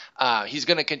craters. He's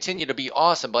going to continue to be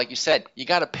awesome. But like you said, you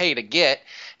got to pay to get.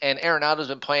 And Arenado's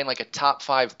been playing like a top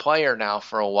 5 player now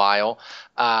for a while.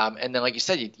 And then, like you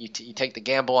said, you take the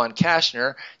gamble on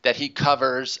Cashner that he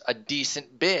covers a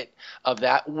decent bit of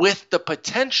that with the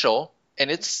potential,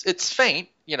 and it's faint,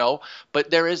 but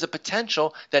there is a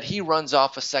potential that he runs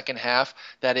off a second half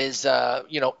that is,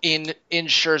 in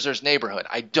Scherzer's neighborhood.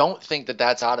 I don't think that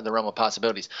that's out of the realm of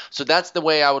possibilities. So that's the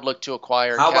way I would look to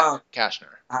acquire Cashner.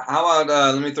 How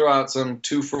about let me throw out some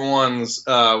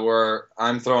 2-for-1s where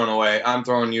I'm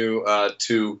throwing you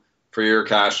 2 for your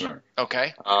Cashner.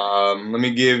 Okay. Let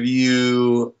me give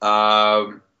you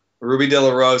Ruby De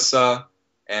La Rosa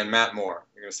and Matt Moore.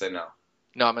 You're going to say no.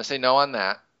 No, I'm going to say no on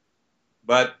that.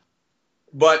 But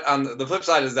on the flip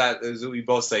side is that we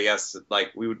both say yes,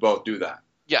 like we would both do that.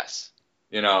 Yes.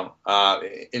 In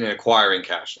acquiring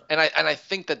Cashner. And I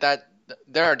think that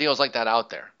there are deals like that out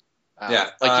there.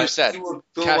 Like you said.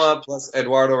 Iwakuma plus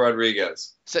Eduardo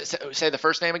Rodriguez. Say the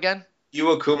first name again?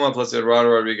 Iwakuma plus Eduardo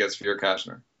Rodriguez for your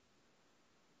Cashner.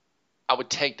 I would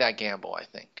take that gamble, I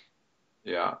think.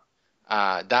 Yeah.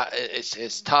 That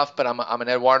it's tough, but I'm an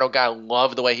Eduardo guy. I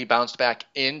love the way he bounced back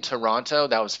in Toronto.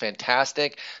 That was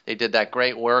fantastic. They did that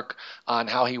great work on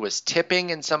how he was tipping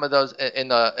in some of those in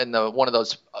the one of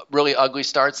those really ugly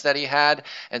starts that he had.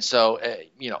 And so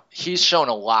he's shown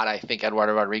a lot. I think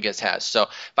Eduardo Rodriguez has. So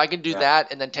if I can do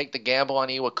that and then take the gamble on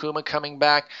Iwakuma coming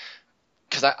back,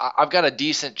 because I've got a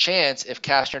decent chance if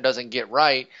Cashner doesn't get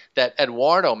right that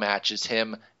Eduardo matches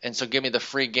him, and so give me the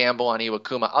free gamble on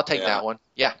Iwakuma. I'll take that one.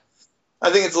 Yeah. I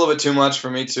think it's a little bit too much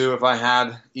for me too. If I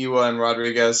had Iwa and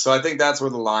Rodriguez, so I think that's where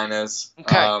the line is.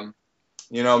 Okay.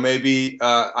 Maybe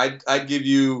I'd give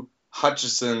you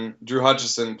Drew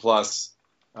Hutchison plus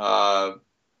Ruby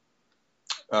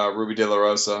De La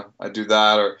Rosa. I'd do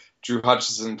that, or Drew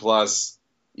Hutchison plus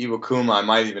Iwakuma. I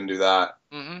might even do that.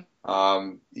 Mm-hmm.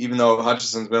 Even though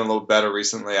Hutchison's been a little better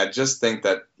recently, I just think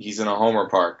that he's in a homer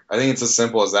park. I think it's as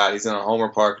simple as that. He's in a homer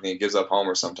park and he gives up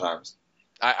homers sometimes.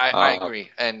 I agree,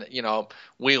 and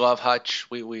we love Hutch.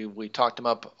 We talked him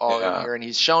up all year, and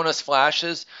he's shown us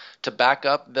flashes to back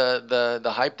up the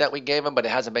hype that we gave him, but it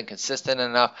hasn't been consistent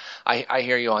enough. I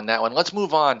hear you on that one. Let's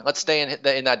move on. Let's stay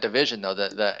in that division though,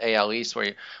 the AL East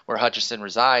where Hutchison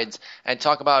resides, and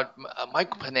talk about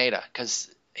Michael Pineda, because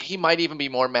he might even be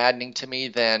more maddening to me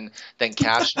than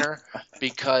Cashner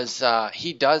because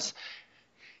he does.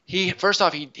 First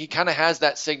off, he kind of has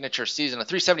that signature season. A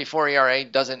 3.74 ERA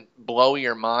doesn't blow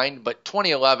your mind, but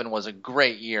 2011 was a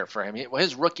great year for him.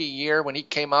 His rookie year when he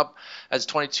came up as a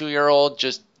 22-year-old,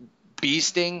 just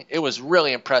beasting, it was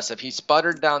really impressive. He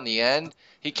sputtered down the end.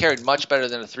 He carried much better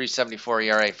than a 3.74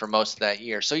 ERA for most of that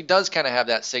year. So he does kind of have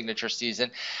that signature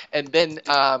season. And then,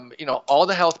 all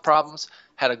the health problems,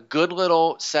 had a good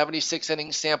little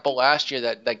 76-inning sample last year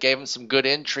that gave him some good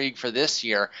intrigue for this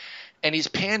year. And he's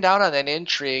panned out on that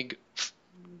intrigue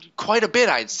quite a bit,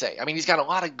 I'd say. I mean, he's got a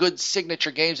lot of good signature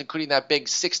games, including that big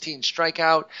 16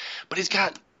 strikeout, but he's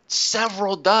got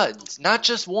several duds, not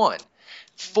just one.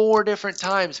 4 different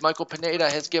times Michael Pineda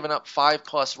has given up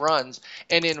 5+ runs,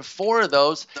 and in 4 of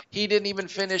those, he didn't even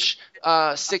finish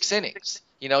 6 innings.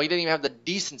 He didn't even have the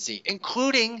decency,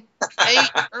 including 8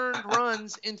 earned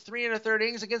runs in 3 1/3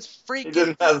 innings against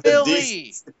freaking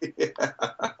Philly.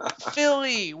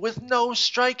 Philly with no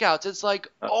strikeouts. It's like,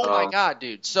 oh my God,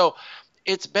 dude. So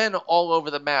it's been all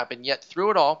over the map, and yet through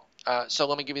it all, so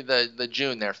let me give you the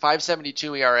June there.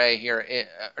 5.72 ERA here,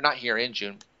 or not here in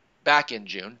June, back in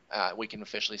June, we can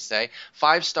officially say.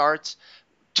 5 starts.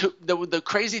 The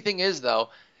crazy thing is, though,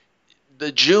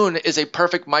 the June is a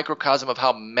perfect microcosm of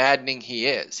how maddening he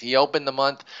is. He opened the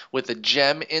month with a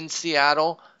gem in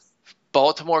Seattle.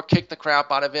 Baltimore kicked the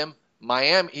crap out of him.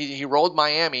 Miami, he rolled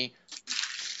Miami.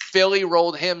 Philly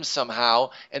rolled him somehow,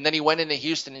 and then he went into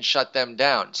Houston and shut them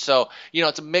down. So,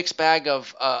 it's a mixed bag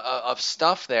of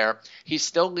stuff there. He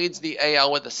still leads the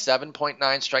AL with a 7.9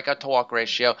 strikeout to walk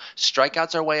ratio.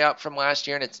 Strikeouts are way up from last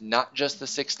year, and it's not just the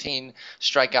 16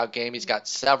 strikeout game. He's got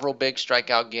several big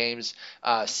strikeout games,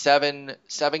 7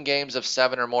 games of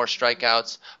 7 or more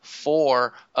strikeouts,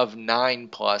 4 of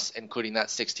 9+, including that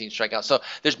 16 strikeout. So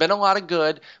there's been a lot of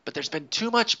good, but there's been too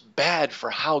much bad for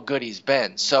how good he's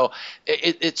been. So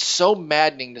it's so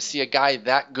maddening to see a guy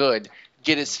that good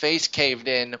get his face caved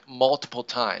in multiple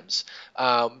times.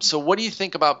 So what do you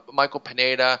think about Michael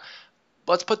Pineda?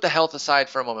 Let's put the health aside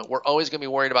for a moment. We're always going to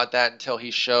be worried about that until he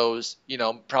shows,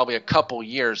 probably a couple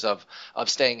years of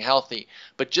staying healthy.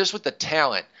 But just with the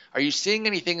talent, are you seeing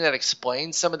anything that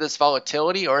explains some of this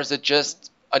volatility, or is it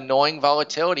just annoying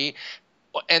volatility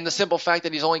and the simple fact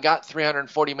that he's only got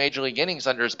 340 major league innings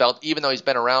under his belt, even though he's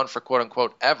been around for quote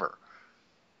unquote ever?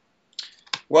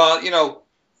 Well, I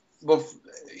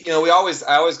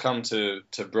always come to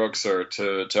Brooks or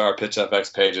to our Pitch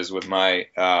FX pages with my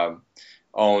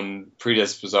own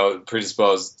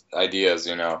predisposed ideas,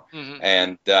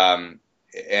 mm-hmm.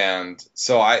 and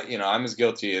so I'm as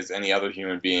guilty as any other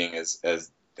human being as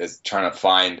trying to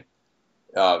find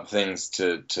things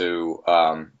to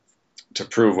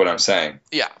prove what I'm saying.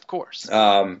 Yeah, of course.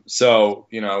 So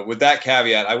with that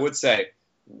caveat, I would say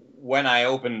when I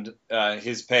opened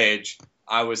his page,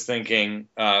 I was thinking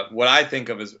what I think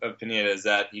of Pineda is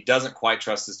that he doesn't quite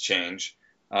trust his change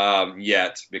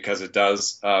yet, because it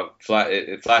does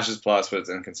it flashes plus, but it's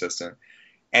inconsistent,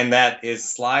 and that his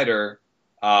slider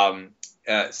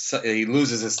he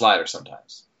loses his slider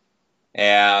sometimes,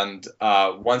 and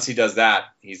once he does that,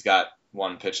 he's got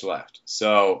 1 pitch left.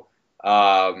 So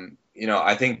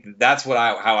I think that's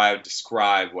how I would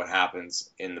describe what happens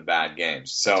in the bad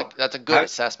games. So that's a good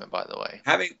assessment, by the way.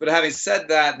 Having said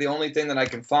that, the only thing that I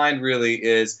can find really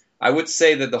is I would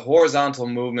say that the horizontal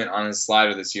movement on his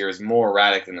slider this year is more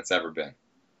erratic than it's ever been.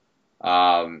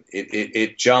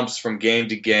 It jumps from game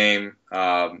to game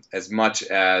as much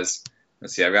as,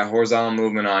 let's see, I've got horizontal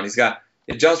movement on.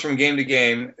 It jumps from game to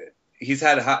game. He's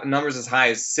had numbers as high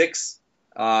as 6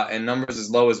 and numbers as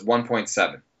low as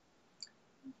 1.7.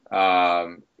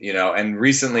 And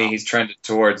recently he's trended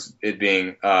towards it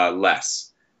being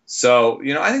less. So,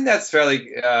 I think that's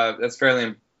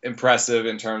fairly impressive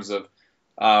in terms of,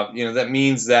 that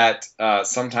means that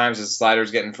sometimes his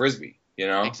slider's getting frisbee,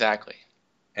 Exactly.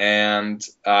 And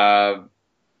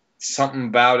something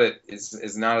about it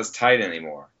is not as tight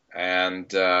anymore.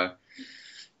 And,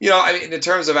 in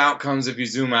terms of outcomes, if you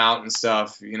zoom out and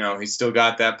stuff, he's still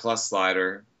got that plus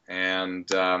slider, and,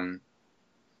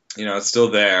 it's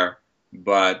still there,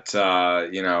 but,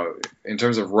 in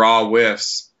terms of raw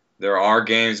whiffs, there are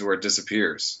games where it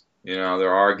disappears.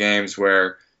 There are games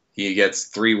where he gets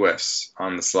 3 whiffs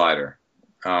on the slider.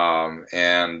 And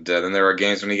then there are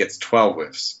games when he gets 12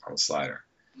 whiffs on the slider.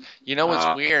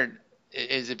 What's weird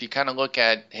is if you kind of look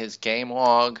at his game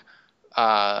log,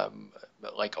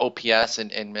 like OPS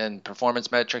and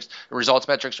performance metrics, results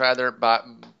metrics rather, by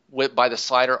the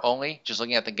slider only, just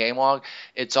looking at the game log,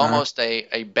 it's almost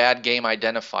a bad game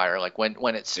identifier. Like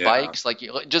when it spikes,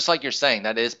 just like you're saying,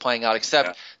 that is playing out,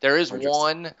 except there is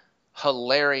one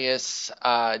hilarious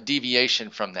deviation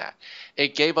from that.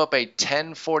 It gave up a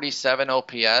 1047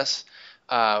 OPS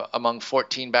among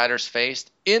 14 batters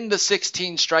faced in the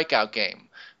 16 strikeout game,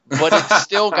 but it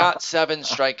still got 7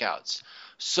 strikeouts.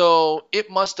 So it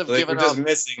must have given up. Just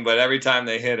missing, but every time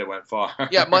they hit, it went far.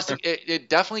 Yeah, it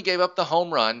definitely gave up the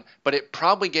home run, but it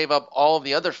probably gave up all of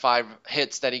the other 5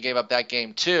 hits that he gave up that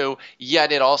game too.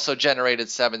 Yet it also generated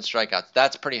 7 strikeouts.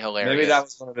 That's pretty hilarious. Maybe that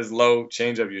was one of his low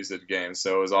changeup usage games,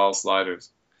 so it was all sliders.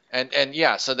 And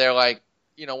yeah, so they're like,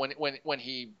 when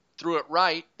he threw it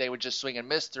right, they would just swing and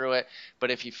miss through it. But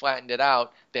if he flattened it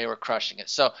out, they were crushing it.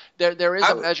 So there is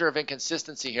a measure of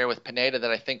inconsistency here with Pineda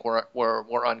that I think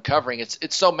we're uncovering.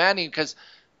 It's so maddening because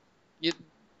you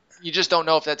just don't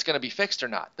know if that's going to be fixed or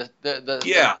not.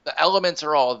 The elements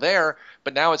are all there,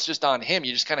 but now it's just on him.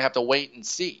 You just kind of have to wait and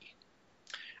see.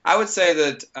 I would say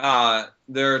that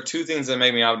there are two things that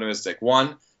make me optimistic.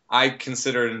 One, I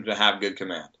consider him to have good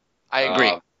command. I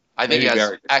agree. I think he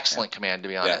has excellent command, to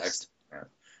be honest. Yeah.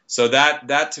 So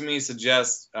that to me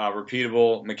suggests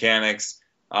repeatable mechanics.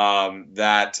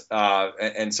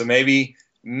 And so maybe,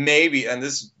 and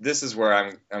this is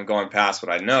where I'm going past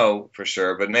what I know for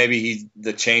sure, but maybe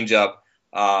the changeup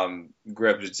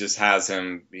grip just has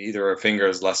him either a finger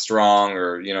is less strong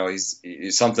or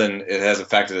he's something, it has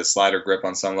affected his slider grip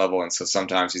on some level, and so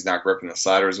sometimes he's not gripping the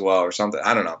slider as well or something.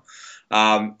 I don't know.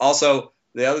 Also,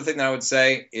 the other thing that I would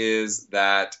say is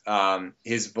that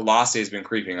his velocity has been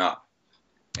creeping up.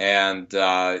 And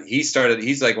he's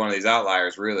like one of these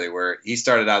outliers, really, where he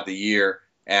started out the year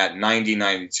at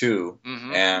 90-92,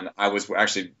 and I was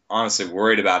actually honestly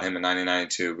worried about him in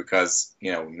 90-92 because,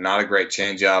 not a great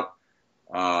changeup,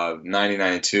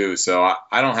 90-92. So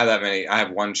I don't have that many. I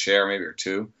have one share, maybe, or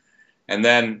two. And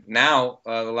then now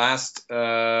the last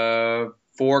 4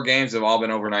 games have all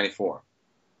been over 94.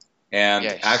 And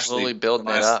actually, slowly building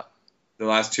it up. The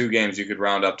last 2 games you could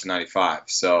round up to 95.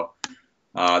 So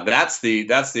that's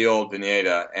the old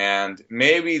Pineda, and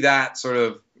maybe that sort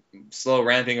of slow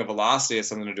ramping of velocity has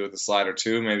something to do with the slider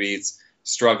too. Maybe it's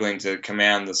struggling to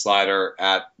command the slider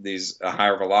at these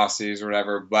higher velocities or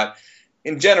whatever. But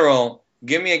in general,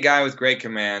 give me a guy with great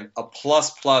command, a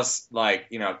plus like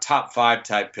top 5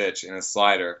 type pitch in a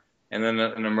slider, and then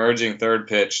an emerging third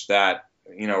pitch that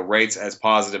rates as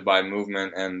positive by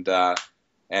movement and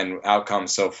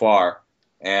outcomes so far.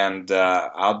 And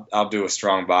I'll do a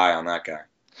strong buy on that guy.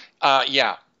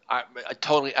 Yeah, I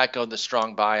totally echo the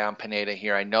strong buy on Pineda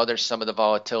here. I know there's some of the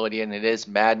volatility, and it is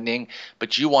maddening,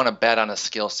 but you want to bet on a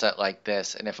skill set like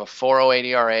this. And if a 4.08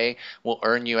 ERA will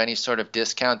earn you any sort of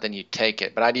discount, then you take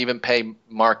it. But I'd even pay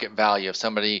market value if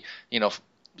somebody,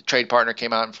 trade partner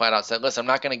came out and flat out said, listen, I'm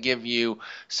not going to give you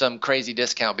some crazy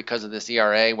discount because of this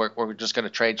ERA. We're just going to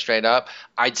trade straight up.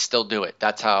 I'd still do it.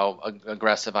 That's how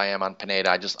aggressive I am on Pineda.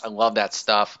 I love that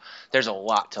stuff. There's a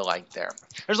lot to like there.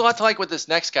 There's a lot to like with this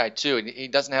next guy too. He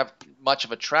doesn't have much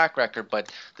of a track record,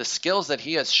 but the skills that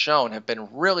he has shown have been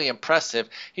really impressive.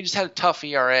 He just had a tough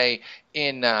ERA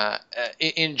in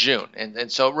June,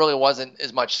 and so it really wasn't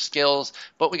as much skills,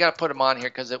 but we got to put him on here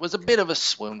because it was a bit of a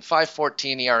swoon.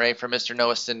 5.14 ERA for Mr.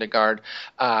 Noah Syndergaard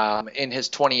in his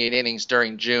 28 innings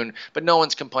during June, but no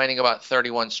one's complaining about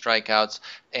 31 strikeouts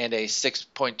and a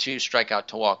 6.2 strikeout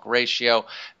to walk ratio.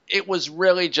 It was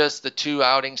really just the 2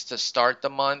 outings to start the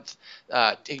month.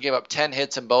 He gave up 10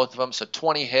 hits in both of them, so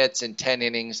 20 hits in 10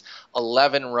 innings,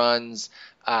 11 runs.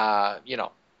 That'll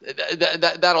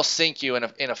sink you in a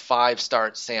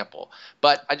 5-start sample.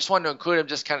 But I just wanted to include him,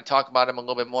 just kind of talk about him a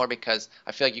little bit more because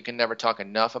I feel like you can never talk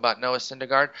enough about Noah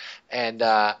Syndergaard. And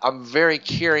I'm very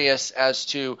curious as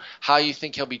to how you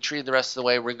think he'll be treated the rest of the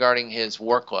way regarding his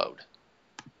workload.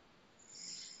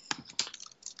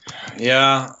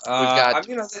 Yeah,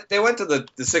 they went to the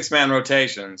 6-man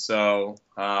rotation, so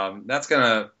that's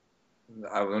gonna,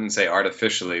 I wouldn't say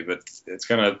artificially, but it's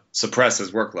gonna suppress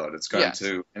his workload. It's going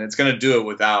to, and it's gonna do it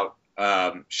without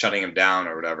shutting him down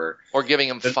or whatever, or giving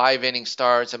him 5-inning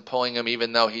starts and pulling him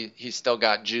even though he's still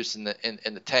got juice in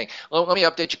the tank. Let me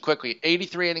update you quickly.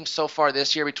 83 innings so far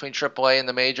this year between AAA and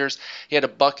the majors. He had a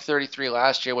 $133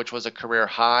 last year, which was a career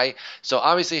high. So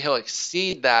obviously he'll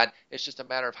exceed that. It's just a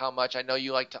matter of how much. I know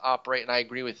you like to operate, and I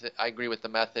agree with it. I agree with the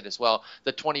method as well.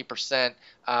 The 20%.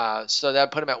 So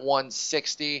that put him at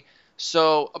 160.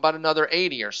 So about another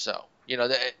 80 or so.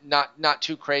 Not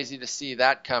too crazy to see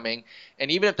that coming. And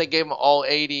even if they gave him all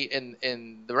 80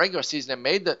 in the regular season and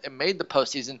made the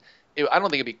postseason, I don't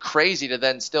think it'd be crazy to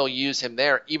then still use him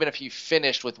there, even if he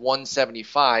finished with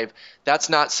 175. That's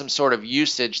not some sort of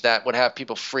usage that would have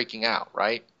people freaking out,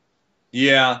 right?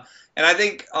 Yeah, and I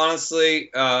think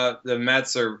honestly, the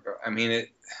Mets are.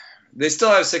 They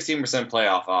still have 16%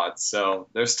 playoff odds, so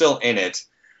they're still in it.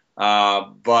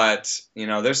 But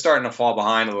they're starting to fall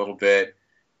behind a little bit.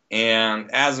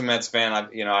 And as a Mets fan, I've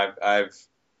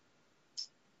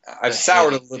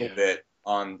soured a little bit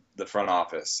on the front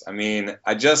office. I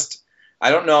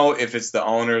don't know if it's the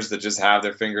owners that just have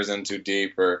their fingers in too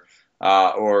deep, or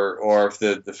if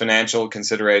the financial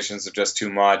considerations are just too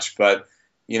much. But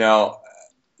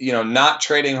not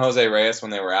trading Jose Reyes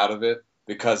when they were out of it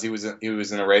because he was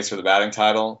in a race for the batting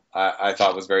title, I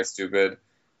thought was very stupid.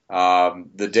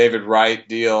 The David Wright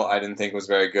deal I didn't think was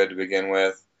very good to begin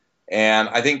with. And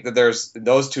I think that there's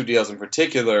those two deals in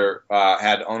particular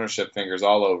had ownership fingers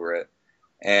all over it.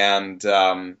 And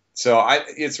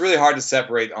it's really hard to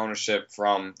separate ownership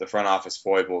from the front office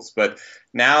foibles. But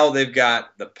now they've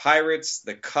got the Pirates,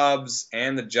 the Cubs,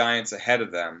 and the Giants ahead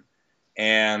of them.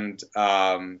 And,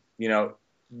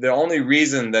 the only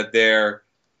reason that they're,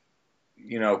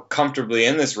 comfortably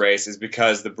in this race is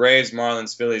because the Braves,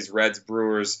 Marlins, Phillies, Reds,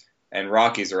 Brewers, and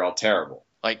Rockies are all terrible.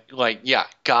 Yeah,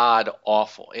 god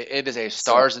awful. It is a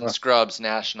stars and scrubs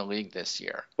National League this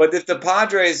year. But if the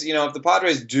Padres,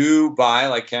 do buy,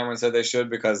 like Cameron said they should,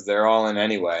 because they're all in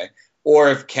anyway, or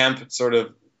if Kemp sort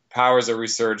of powers a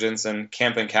resurgence and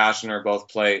Kemp and Cashner both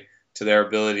play to their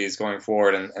abilities going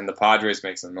forward, and the Padres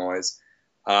make some noise,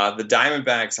 the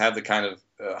Diamondbacks have the kind of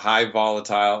high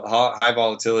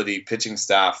volatility pitching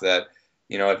staff that,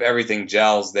 if everything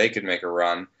gels, they could make a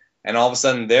run. And all of a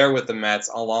sudden, they're with the Mets,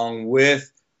 along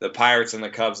with the Pirates and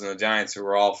the Cubs and the Giants, who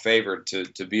are all favored to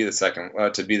be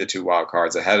the two wild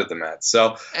cards ahead of the Mets.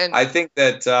 So I think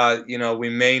that we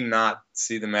may not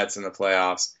see the Mets in the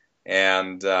playoffs,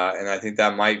 and I think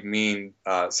that might mean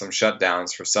some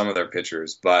shutdowns for some of their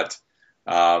pitchers. But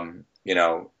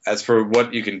as for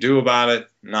what you can do about it,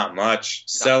 not much. No.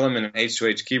 Sell them in an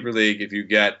H2H keeper league if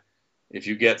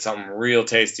you get something real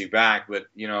tasty back. But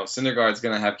Syndergaard's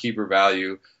going to have keeper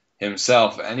value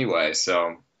himself anyway,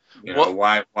 so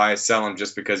why sell him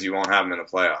just because you won't have him in the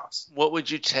playoffs? What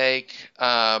would you take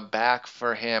back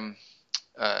for him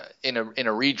in a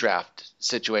redraft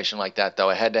situation like that,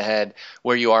 though, a head-to-head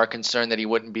where you are concerned that he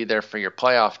wouldn't be there for your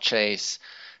playoff chase?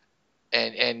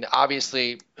 And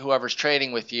obviously, whoever's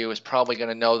trading with you is probably going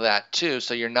to know that too,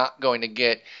 so you're not going to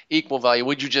get equal value.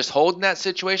 Would you just hold in that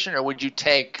situation, or would you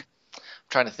take? I'm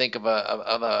trying to think of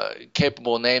a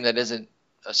capable name that isn't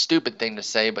a stupid thing to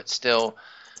say, but still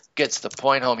gets the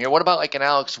point home here. What about like an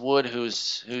Alex Wood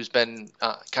who's been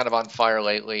kind of on fire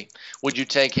lately? Would you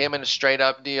take him in a straight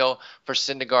up deal for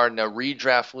Syndergaard in a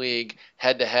redraft league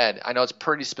head to head? I know it's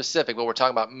pretty specific, but we're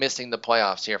talking about missing the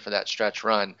playoffs here for that stretch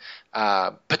run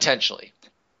potentially.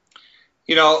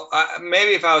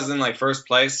 Maybe if I was in like first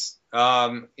place,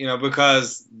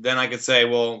 because then I could say,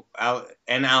 well,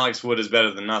 and Alex Wood is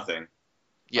better than nothing.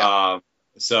 Yeah.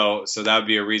 So that would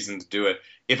be a reason to do it.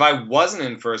 If I wasn't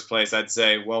in first place, I'd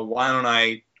say, well, why don't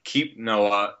I keep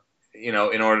Noah, in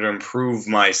order to improve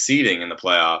my seeding in the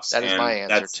playoffs? That is my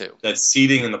answer too. That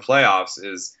seeding in the playoffs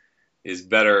is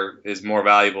better, is more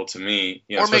valuable to me.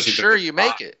 Or make sure you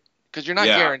make it, because you're not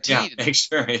guaranteed. Yeah, make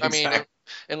sure. Exactly. I mean,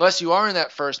 unless you are in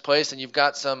that first place and you've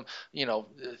got some,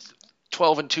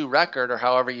 12-2 record or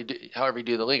however you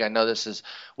do the league. I know this is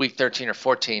week 13 or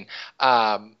 14.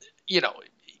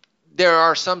 There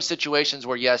are some situations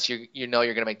where, yes, you're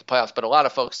going to make the playoffs, but a lot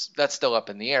of folks, that's still up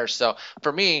in the air. So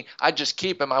for me, I just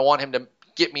keep him. I want him to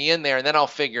get me in there, and then I'll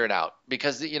figure it out,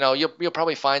 because you'll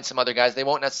probably find some other guys. They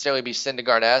won't necessarily be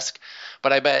Syndergaard-esque,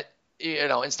 but I bet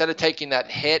instead of taking that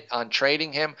hit on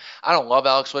trading him, I don't love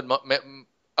Alex Wood.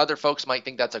 Other folks might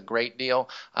think that's a great deal.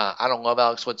 I don't love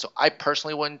Alex Wood, so I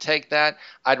personally wouldn't take that.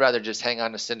 I'd rather just hang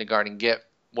on to Syndergaard and get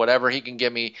whatever he can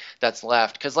give me that's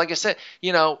left, because like I said,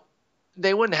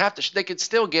 they wouldn't have to. They could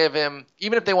still give him,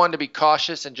 even if they wanted to be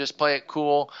cautious and just play it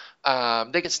cool.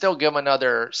 They could still give him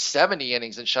another 70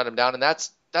 innings and shut him down, and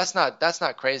that's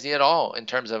not crazy at all in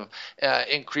terms of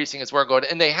increasing his workload.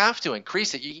 And they have to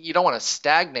increase it. You don't want to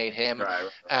stagnate him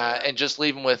and just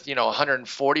leave him with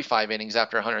 145 innings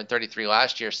after 133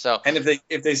 last year. So, and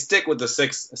if they stick with the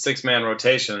six man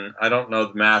rotation, I don't know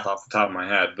the math off the top of my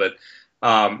head, but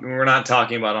we're not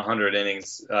talking about 100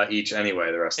 innings each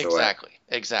anyway the rest of the way.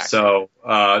 Exactly. So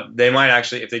they might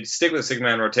actually, if they stick with a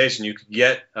six-man rotation, you could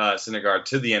get Syndergaard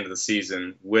to the end of the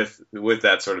season with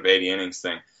that sort of 80 innings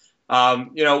thing.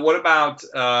 What about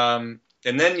and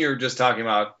then you're just talking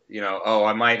about,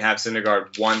 I might have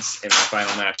Syndergaard once in my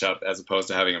final matchup as opposed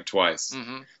to having him twice.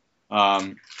 Mm-hmm.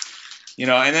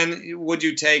 And then would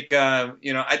you take,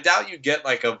 I doubt you get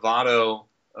like a Votto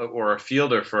or a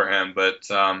fielder for him, but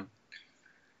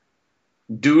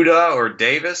Duda or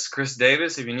Chris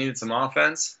Davis, if you needed some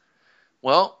offense.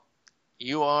 Well,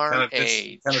 you are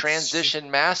a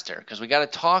transition master, because we got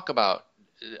to talk about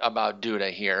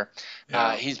Duda here.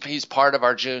 Yeah. He's part of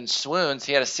our June swoons.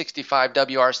 He had a 65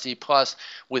 WRC plus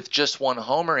with just one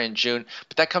homer in June,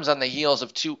 but that comes on the heels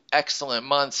of 2 excellent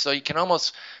months, so you can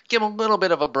almost give him a little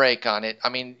bit of a break on it. I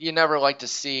mean, you never like to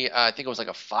see, I think it was like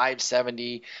a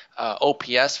 570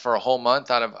 OPS for a whole month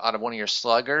out of one of your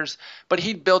sluggers, but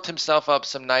he built himself up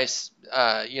some nice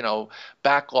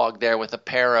backlog there with a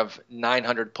pair of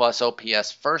 900 plus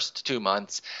OPS first 2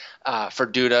 months for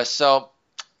Duda. So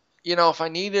if I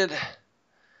needed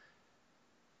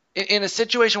In a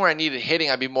situation where I needed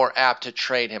hitting, I'd be more apt to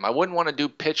trade him. I wouldn't want to do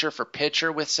pitcher for pitcher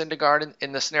with Syndergaard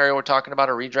in the scenario we're talking about,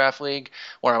 a redraft league,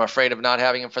 where I'm afraid of not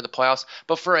having him for the playoffs.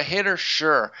 But for a hitter,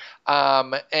 sure.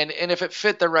 And if it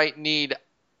fit the right need,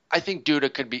 I think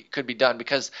Duda could be done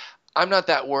because I'm not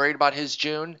that worried about his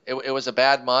June. It was a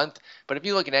bad month, but if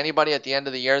you look at anybody at the end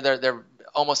of the year, they're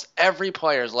almost every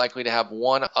player is likely to have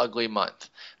one ugly month.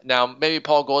 Now, maybe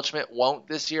Paul Goldschmidt won't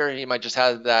this year. He might just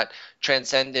have that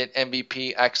transcendent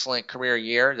MVP, excellent career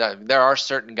year. There are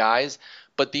certain guys,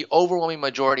 but the overwhelming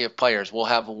majority of players will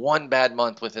have one bad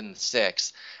month within the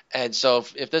six. And so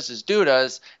if this is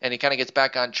Duda's and he kind of gets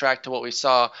back on track to what we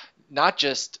saw, not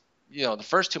just the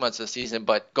first 2 months of the season,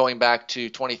 but going back to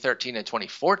 2013 and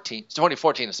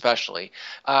 2014 especially,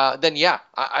 then yeah,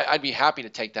 I'd be happy to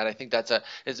take that. I think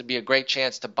it'd be a great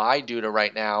chance to buy Duda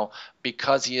right now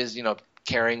because he is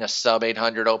carrying a sub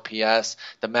 800 OPS.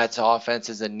 The Mets offense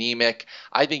is anemic.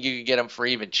 I think you could get him for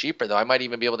even cheaper though. I might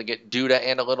even be able to get Duda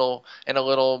and a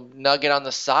little nugget on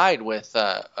the side with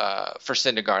for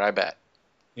Syndergaard, I bet.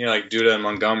 Like Duda and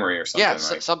Montgomery or something. Yeah,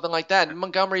 something like that. And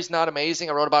Montgomery's not amazing.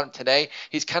 I wrote about him today.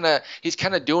 He's kind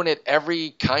of doing it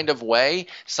every kind of way.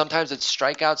 Sometimes it's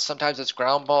strikeouts, sometimes it's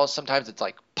ground balls, sometimes it's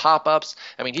like pop-ups.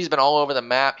 I mean, he's been all over the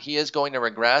map. He is going to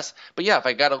regress. But yeah, if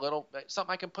I got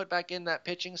something I can put back in that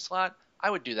pitching slot, I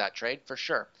would do that trade for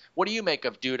sure. What do you make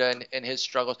of Duda and his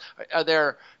struggles? Are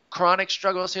there chronic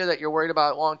struggles here that you're worried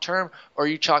about long term, or are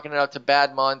you chalking it up to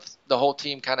bad month? The whole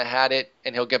team kind of had it,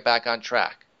 and he'll get back on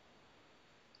track.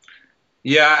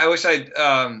 Yeah, I wish I'd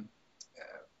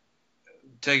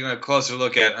taken a closer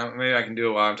look at. Maybe I can do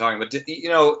it while I'm talking. But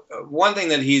one thing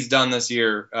that he's done this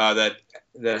year that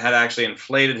had actually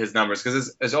inflated his numbers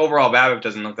because his overall BABIP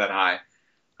doesn't look that high.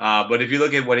 But if you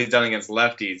look at what he's done against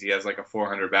lefties, he has like a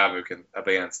 400 BABIP up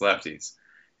against lefties,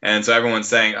 and so everyone's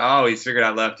saying, "Oh, he's figured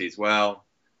out lefties." Well,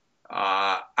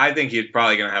 I think he's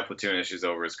probably going to have platoon issues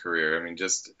over his career. I mean,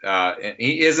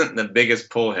 he isn't the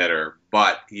biggest pull hitter,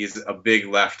 but he's a big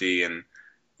lefty and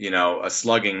a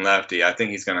slugging lefty. I think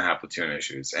he's going to have platoon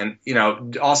issues. And,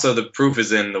 also the proof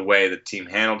is in the way the team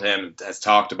handled him, has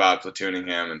talked about platooning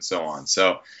him and so on.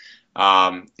 So,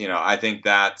 I think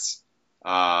that's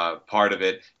part of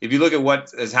it. If you look at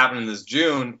what has happened in this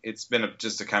June, it's been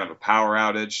just a kind of a power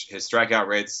outage. His strikeout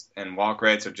rates and walk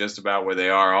rates are just about where they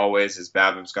are always. His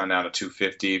BABIP's gone down to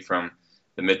 250 from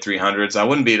the mid 300s. I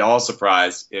wouldn't be at all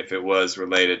surprised if it was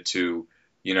related to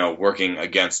working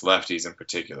against lefties in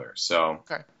particular. So,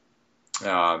 okay.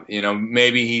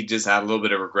 Maybe he just had a little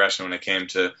bit of regression when it came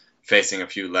to facing a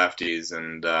few lefties.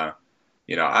 And,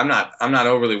 I'm not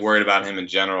overly worried about him in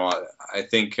general. I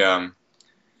think, if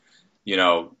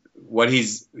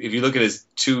you look at his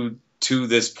to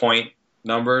this point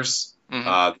numbers,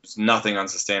 there's nothing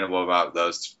unsustainable about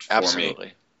those for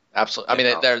me. Absolutely. I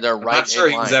mean, they're right. I'm not sure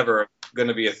he's ever going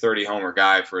to be a 30 homer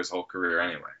guy for his whole career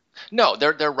anyway. No,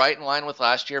 they're right in line with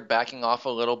last year, backing off a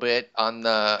little bit on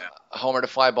the homer to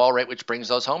fly ball rate, which brings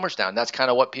those homers down. That's kind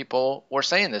of what people were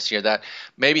saying this year, that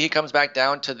maybe he comes back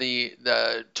down to the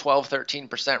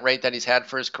 12-13% rate that he's had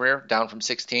for his career, down from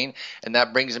 16, and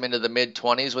that brings him into the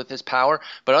mid-20s with his power.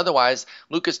 But otherwise,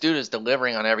 Lucas Duda is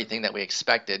delivering on everything that we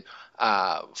expected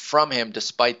from him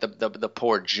despite the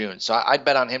poor June. So I'd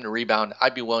bet on him to rebound.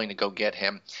 I'd be willing to go get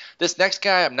him. This next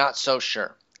guy, I'm not so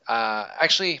sure.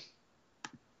 Actually,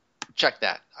 check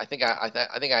that. I think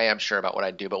I am sure about what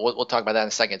I'd do, but we'll talk about that in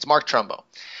a second. It's Mark Trumbo.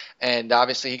 And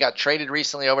obviously he got traded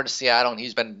recently over to Seattle, and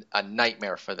he's been a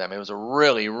nightmare for them. It was a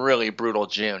really, really brutal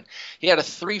June. He had a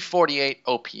 348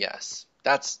 OPS.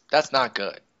 That's not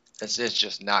good. It's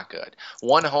just not good.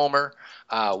 One homer,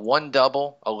 one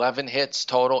double, 11 hits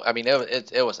total. I mean,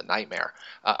 it was a nightmare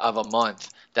of a month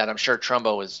that I'm sure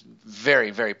Trumbo was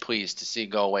very, very pleased to see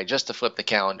go away, just to flip the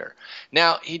calendar.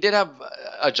 Now, he did have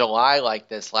a July like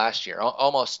this last year,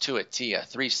 almost to a T, a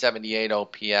 378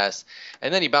 OPS.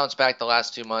 And then he bounced back the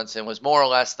last 2 months and was more or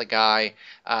less the guy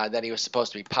that he was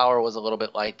supposed to be. Power was a little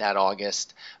bit light that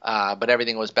August, but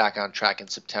everything was back on track in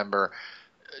September.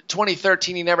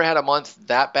 2013, he never had a month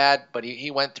that bad, but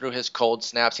he went through his cold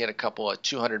snaps. He had a couple of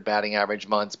 200 batting average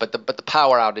months, but the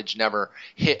power outage never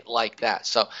hit like that.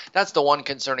 So that's the one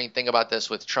concerning thing about this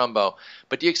with Trumbo.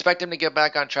 But do you expect him to get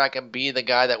back on track and be the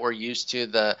guy that we're used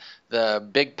to, the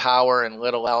big power and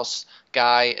little else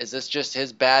guy? Is this just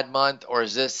his bad month, or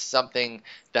is this something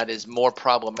that is more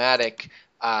problematic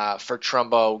for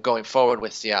Trumbo going forward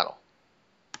with Seattle?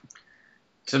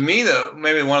 To me,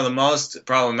 maybe one of the most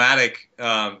problematic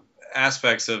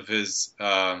aspects of his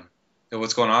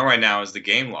what's going on right now is the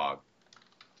game log.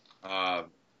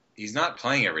 He's not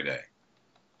playing every day.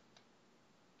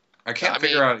 I can't I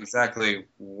figure mean, out exactly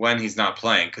when he's not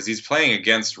playing because he's playing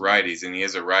against righties and he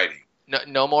is a righty.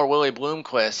 no more Willie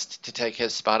Bloomquist to take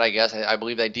his spot. I guess I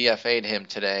believe they DFA'd him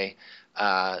today,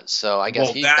 so I guess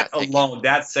Well, he's that not taking. alone,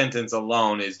 that sentence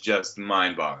alone is just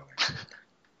mind-boggling.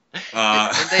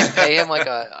 Didn't they pay him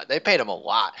they paid him a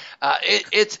lot.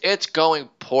 It's going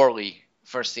poorly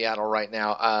for Seattle right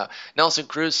now. Nelson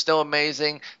Cruz still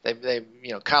amazing. They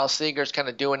Kyle Seager's kind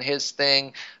of doing his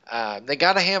thing. They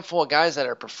got a handful of guys that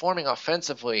are performing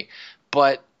offensively,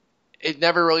 but it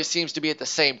never really seems to be at the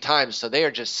same time. So they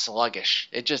are just sluggish.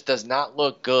 It just does not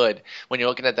look good when you're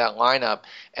looking at that lineup.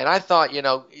 And I thought,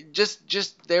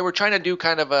 just they were trying to do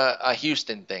kind of a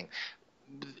Houston thing.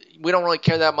 We don't really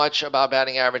care that much about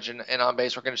batting average and on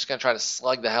base. We're just going to try to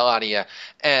slug the hell out of you.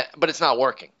 But it's not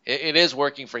working. It is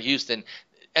working for Houston.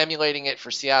 Emulating it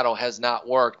for Seattle has not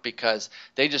worked because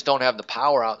they just don't have the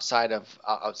power outside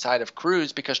of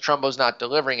Cruz because Trumbo's not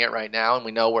delivering it right now, and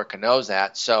we know where Cano's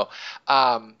at. So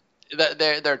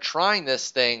they're trying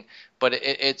this thing, but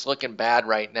it's looking bad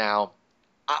right now.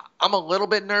 I'm a little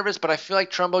bit nervous, but I feel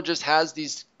like Trumbo just has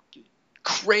these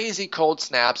crazy cold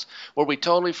snaps where we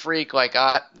totally freak like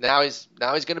now he's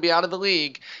going to be out of the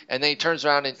league, and then he turns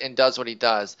around and does what he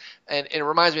does, and it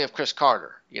reminds me of Chris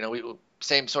Carter.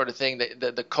 Same sort of thing.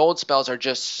 The cold spells are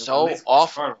just so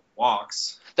awful.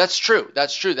 Walks. That's true.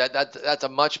 That's a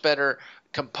much better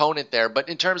component there. But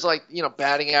in terms of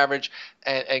batting average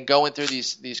and going through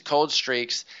these cold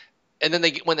streaks, and then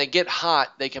when they get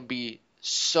hot, they can be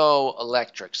so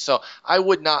electric. So I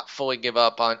would not fully give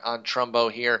up on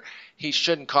Trumbo here. He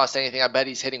shouldn't cost anything. I bet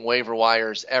he's hitting waiver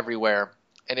wires everywhere.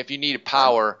 And if you need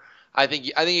power, I think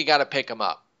you got to pick him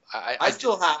up. I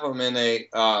still have him in a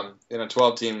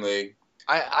 12-team league.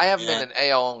 I have him in an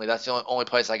AL only. That's the only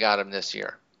place I got him this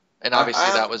year. And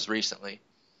obviously that was recently.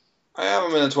 I have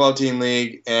him in a 12-team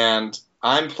league, and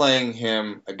I'm playing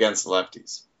him against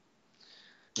lefties.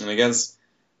 And against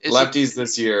lefties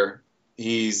this year,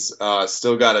 he's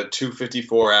still got a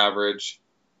 254 average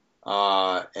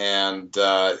and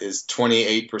is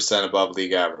 28% above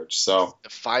league average. So a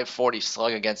 540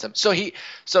 slug against him. So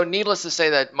needless to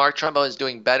say that Mark Trumbo is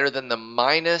doing better than the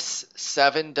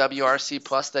 -7 WRC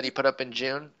plus that he put up in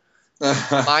June.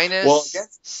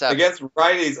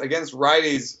 -7 against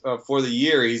righties for the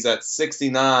year, he's at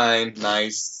 69.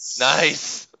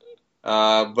 Nice.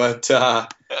 But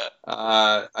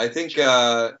I think.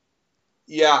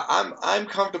 Yeah, I'm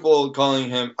comfortable calling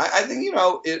him. I think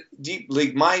deep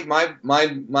league. My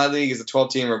league is a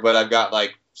 12-teamer, but I've got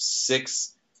like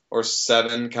 6 or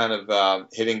 7 kind of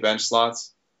hitting bench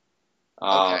slots,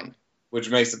 okay. Which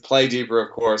makes the play deeper,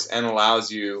 of course, and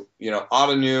allows you,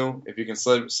 Ottoneu, if you can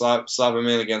slap him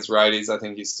in against righties, I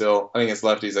think against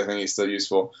lefties, I think he's still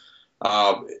useful.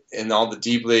 In all the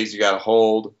deep leagues, you got to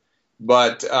hold.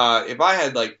 But if I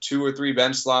had like 2 or 3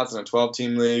 bench slots in a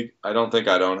 12-team league, I don't think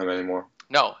I'd own him anymore.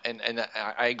 No, and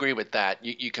I agree with that.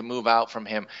 You can move out from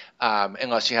him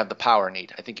unless you have the power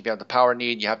need. I think if you have the power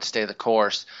need, you have to stay the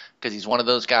course because he's one of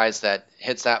those guys that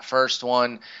hits that first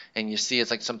one and you see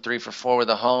it's like some 3 for 4 with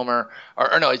a homer.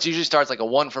 Or no, it usually starts like a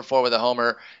 1 for 4 with a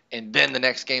homer, and then the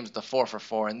next game's the 4 for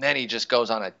 4, and then he just goes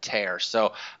on a tear.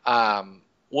 So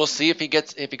we'll see if he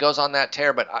goes on that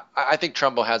tear, but I think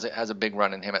Trumbo has a big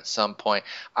run in him at some point.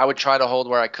 I would try to hold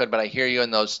where I could, but I hear you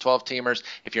in those 12-teamers.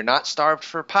 If you're not starved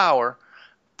for power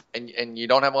and you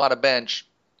don't have a lot of bench,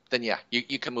 then yeah,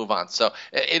 you can move on. So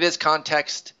it is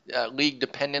context league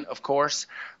dependent, of course,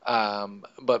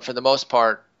 but for the most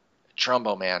part,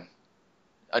 Trumbo, man,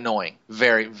 annoying,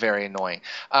 very, very annoying.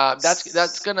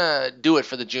 That's gonna do it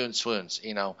for the June swoons.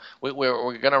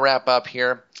 We're gonna wrap up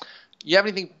here. You have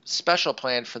anything special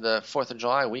planned for the 4th of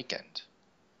July weekend?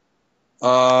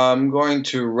 I'm going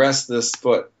to rest this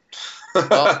foot.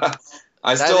 Well,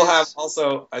 I still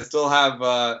have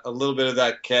a little bit of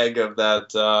that keg of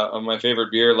my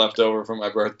favorite beer left over from my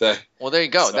birthday. Well, there you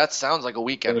go. So that sounds like a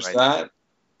weekend, right? That,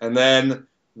 and then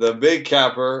the big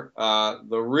capper.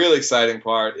 The real exciting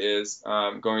part is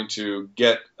I'm going to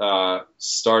get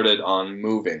started on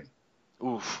moving.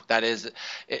 Oof, that is,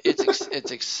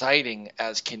 it's exciting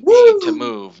as can be to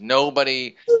move.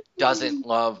 Nobody doesn't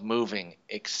love moving.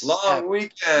 Long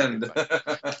weekend.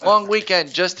 Long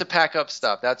weekend just to pack up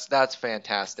stuff. That's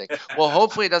fantastic. Well,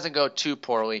 hopefully it doesn't go too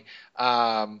poorly.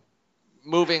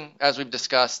 Moving, as we've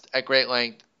discussed at great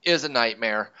length, is a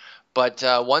nightmare. But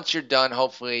once you're done,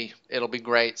 hopefully it'll be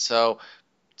great. So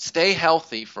stay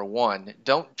healthy for one.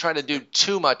 Don't try to do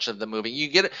too much of the moving.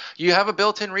 You have a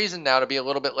built-in reason now to be a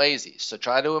little bit lazy. So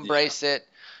try to embrace it.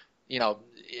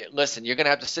 Listen, you're gonna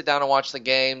have to sit down and watch the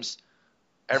games.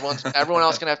 Everyone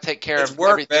else gonna have to take care of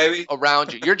work, everything baby.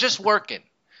 around you. You're just working.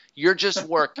 You're just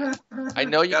working. I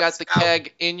know you got the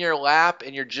keg in your lap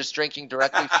and you're just drinking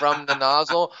directly from the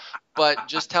nozzle, but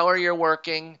just tell her you're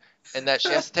working and that she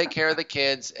has to take care of the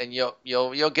kids, and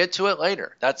you'll get to it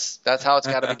later. That's how it's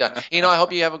got to be done. I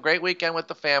hope you have a great weekend with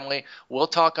the family. We'll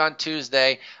talk on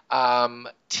Tuesday.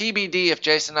 TBD if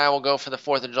Jason and I will go for the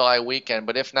 4th of July weekend,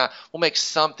 but if not, we'll make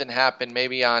something happen.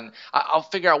 Maybe I'll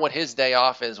figure out what his day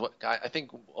off is. I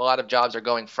think a lot of jobs are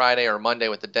going Friday or Monday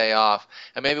with the day off,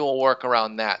 and maybe we'll work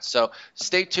around that. So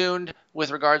stay tuned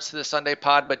with regards to the Sunday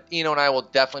pod, but Eno and I will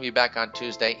definitely be back on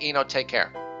Tuesday. Eno, take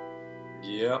care.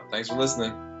 Yeah, thanks for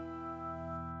listening.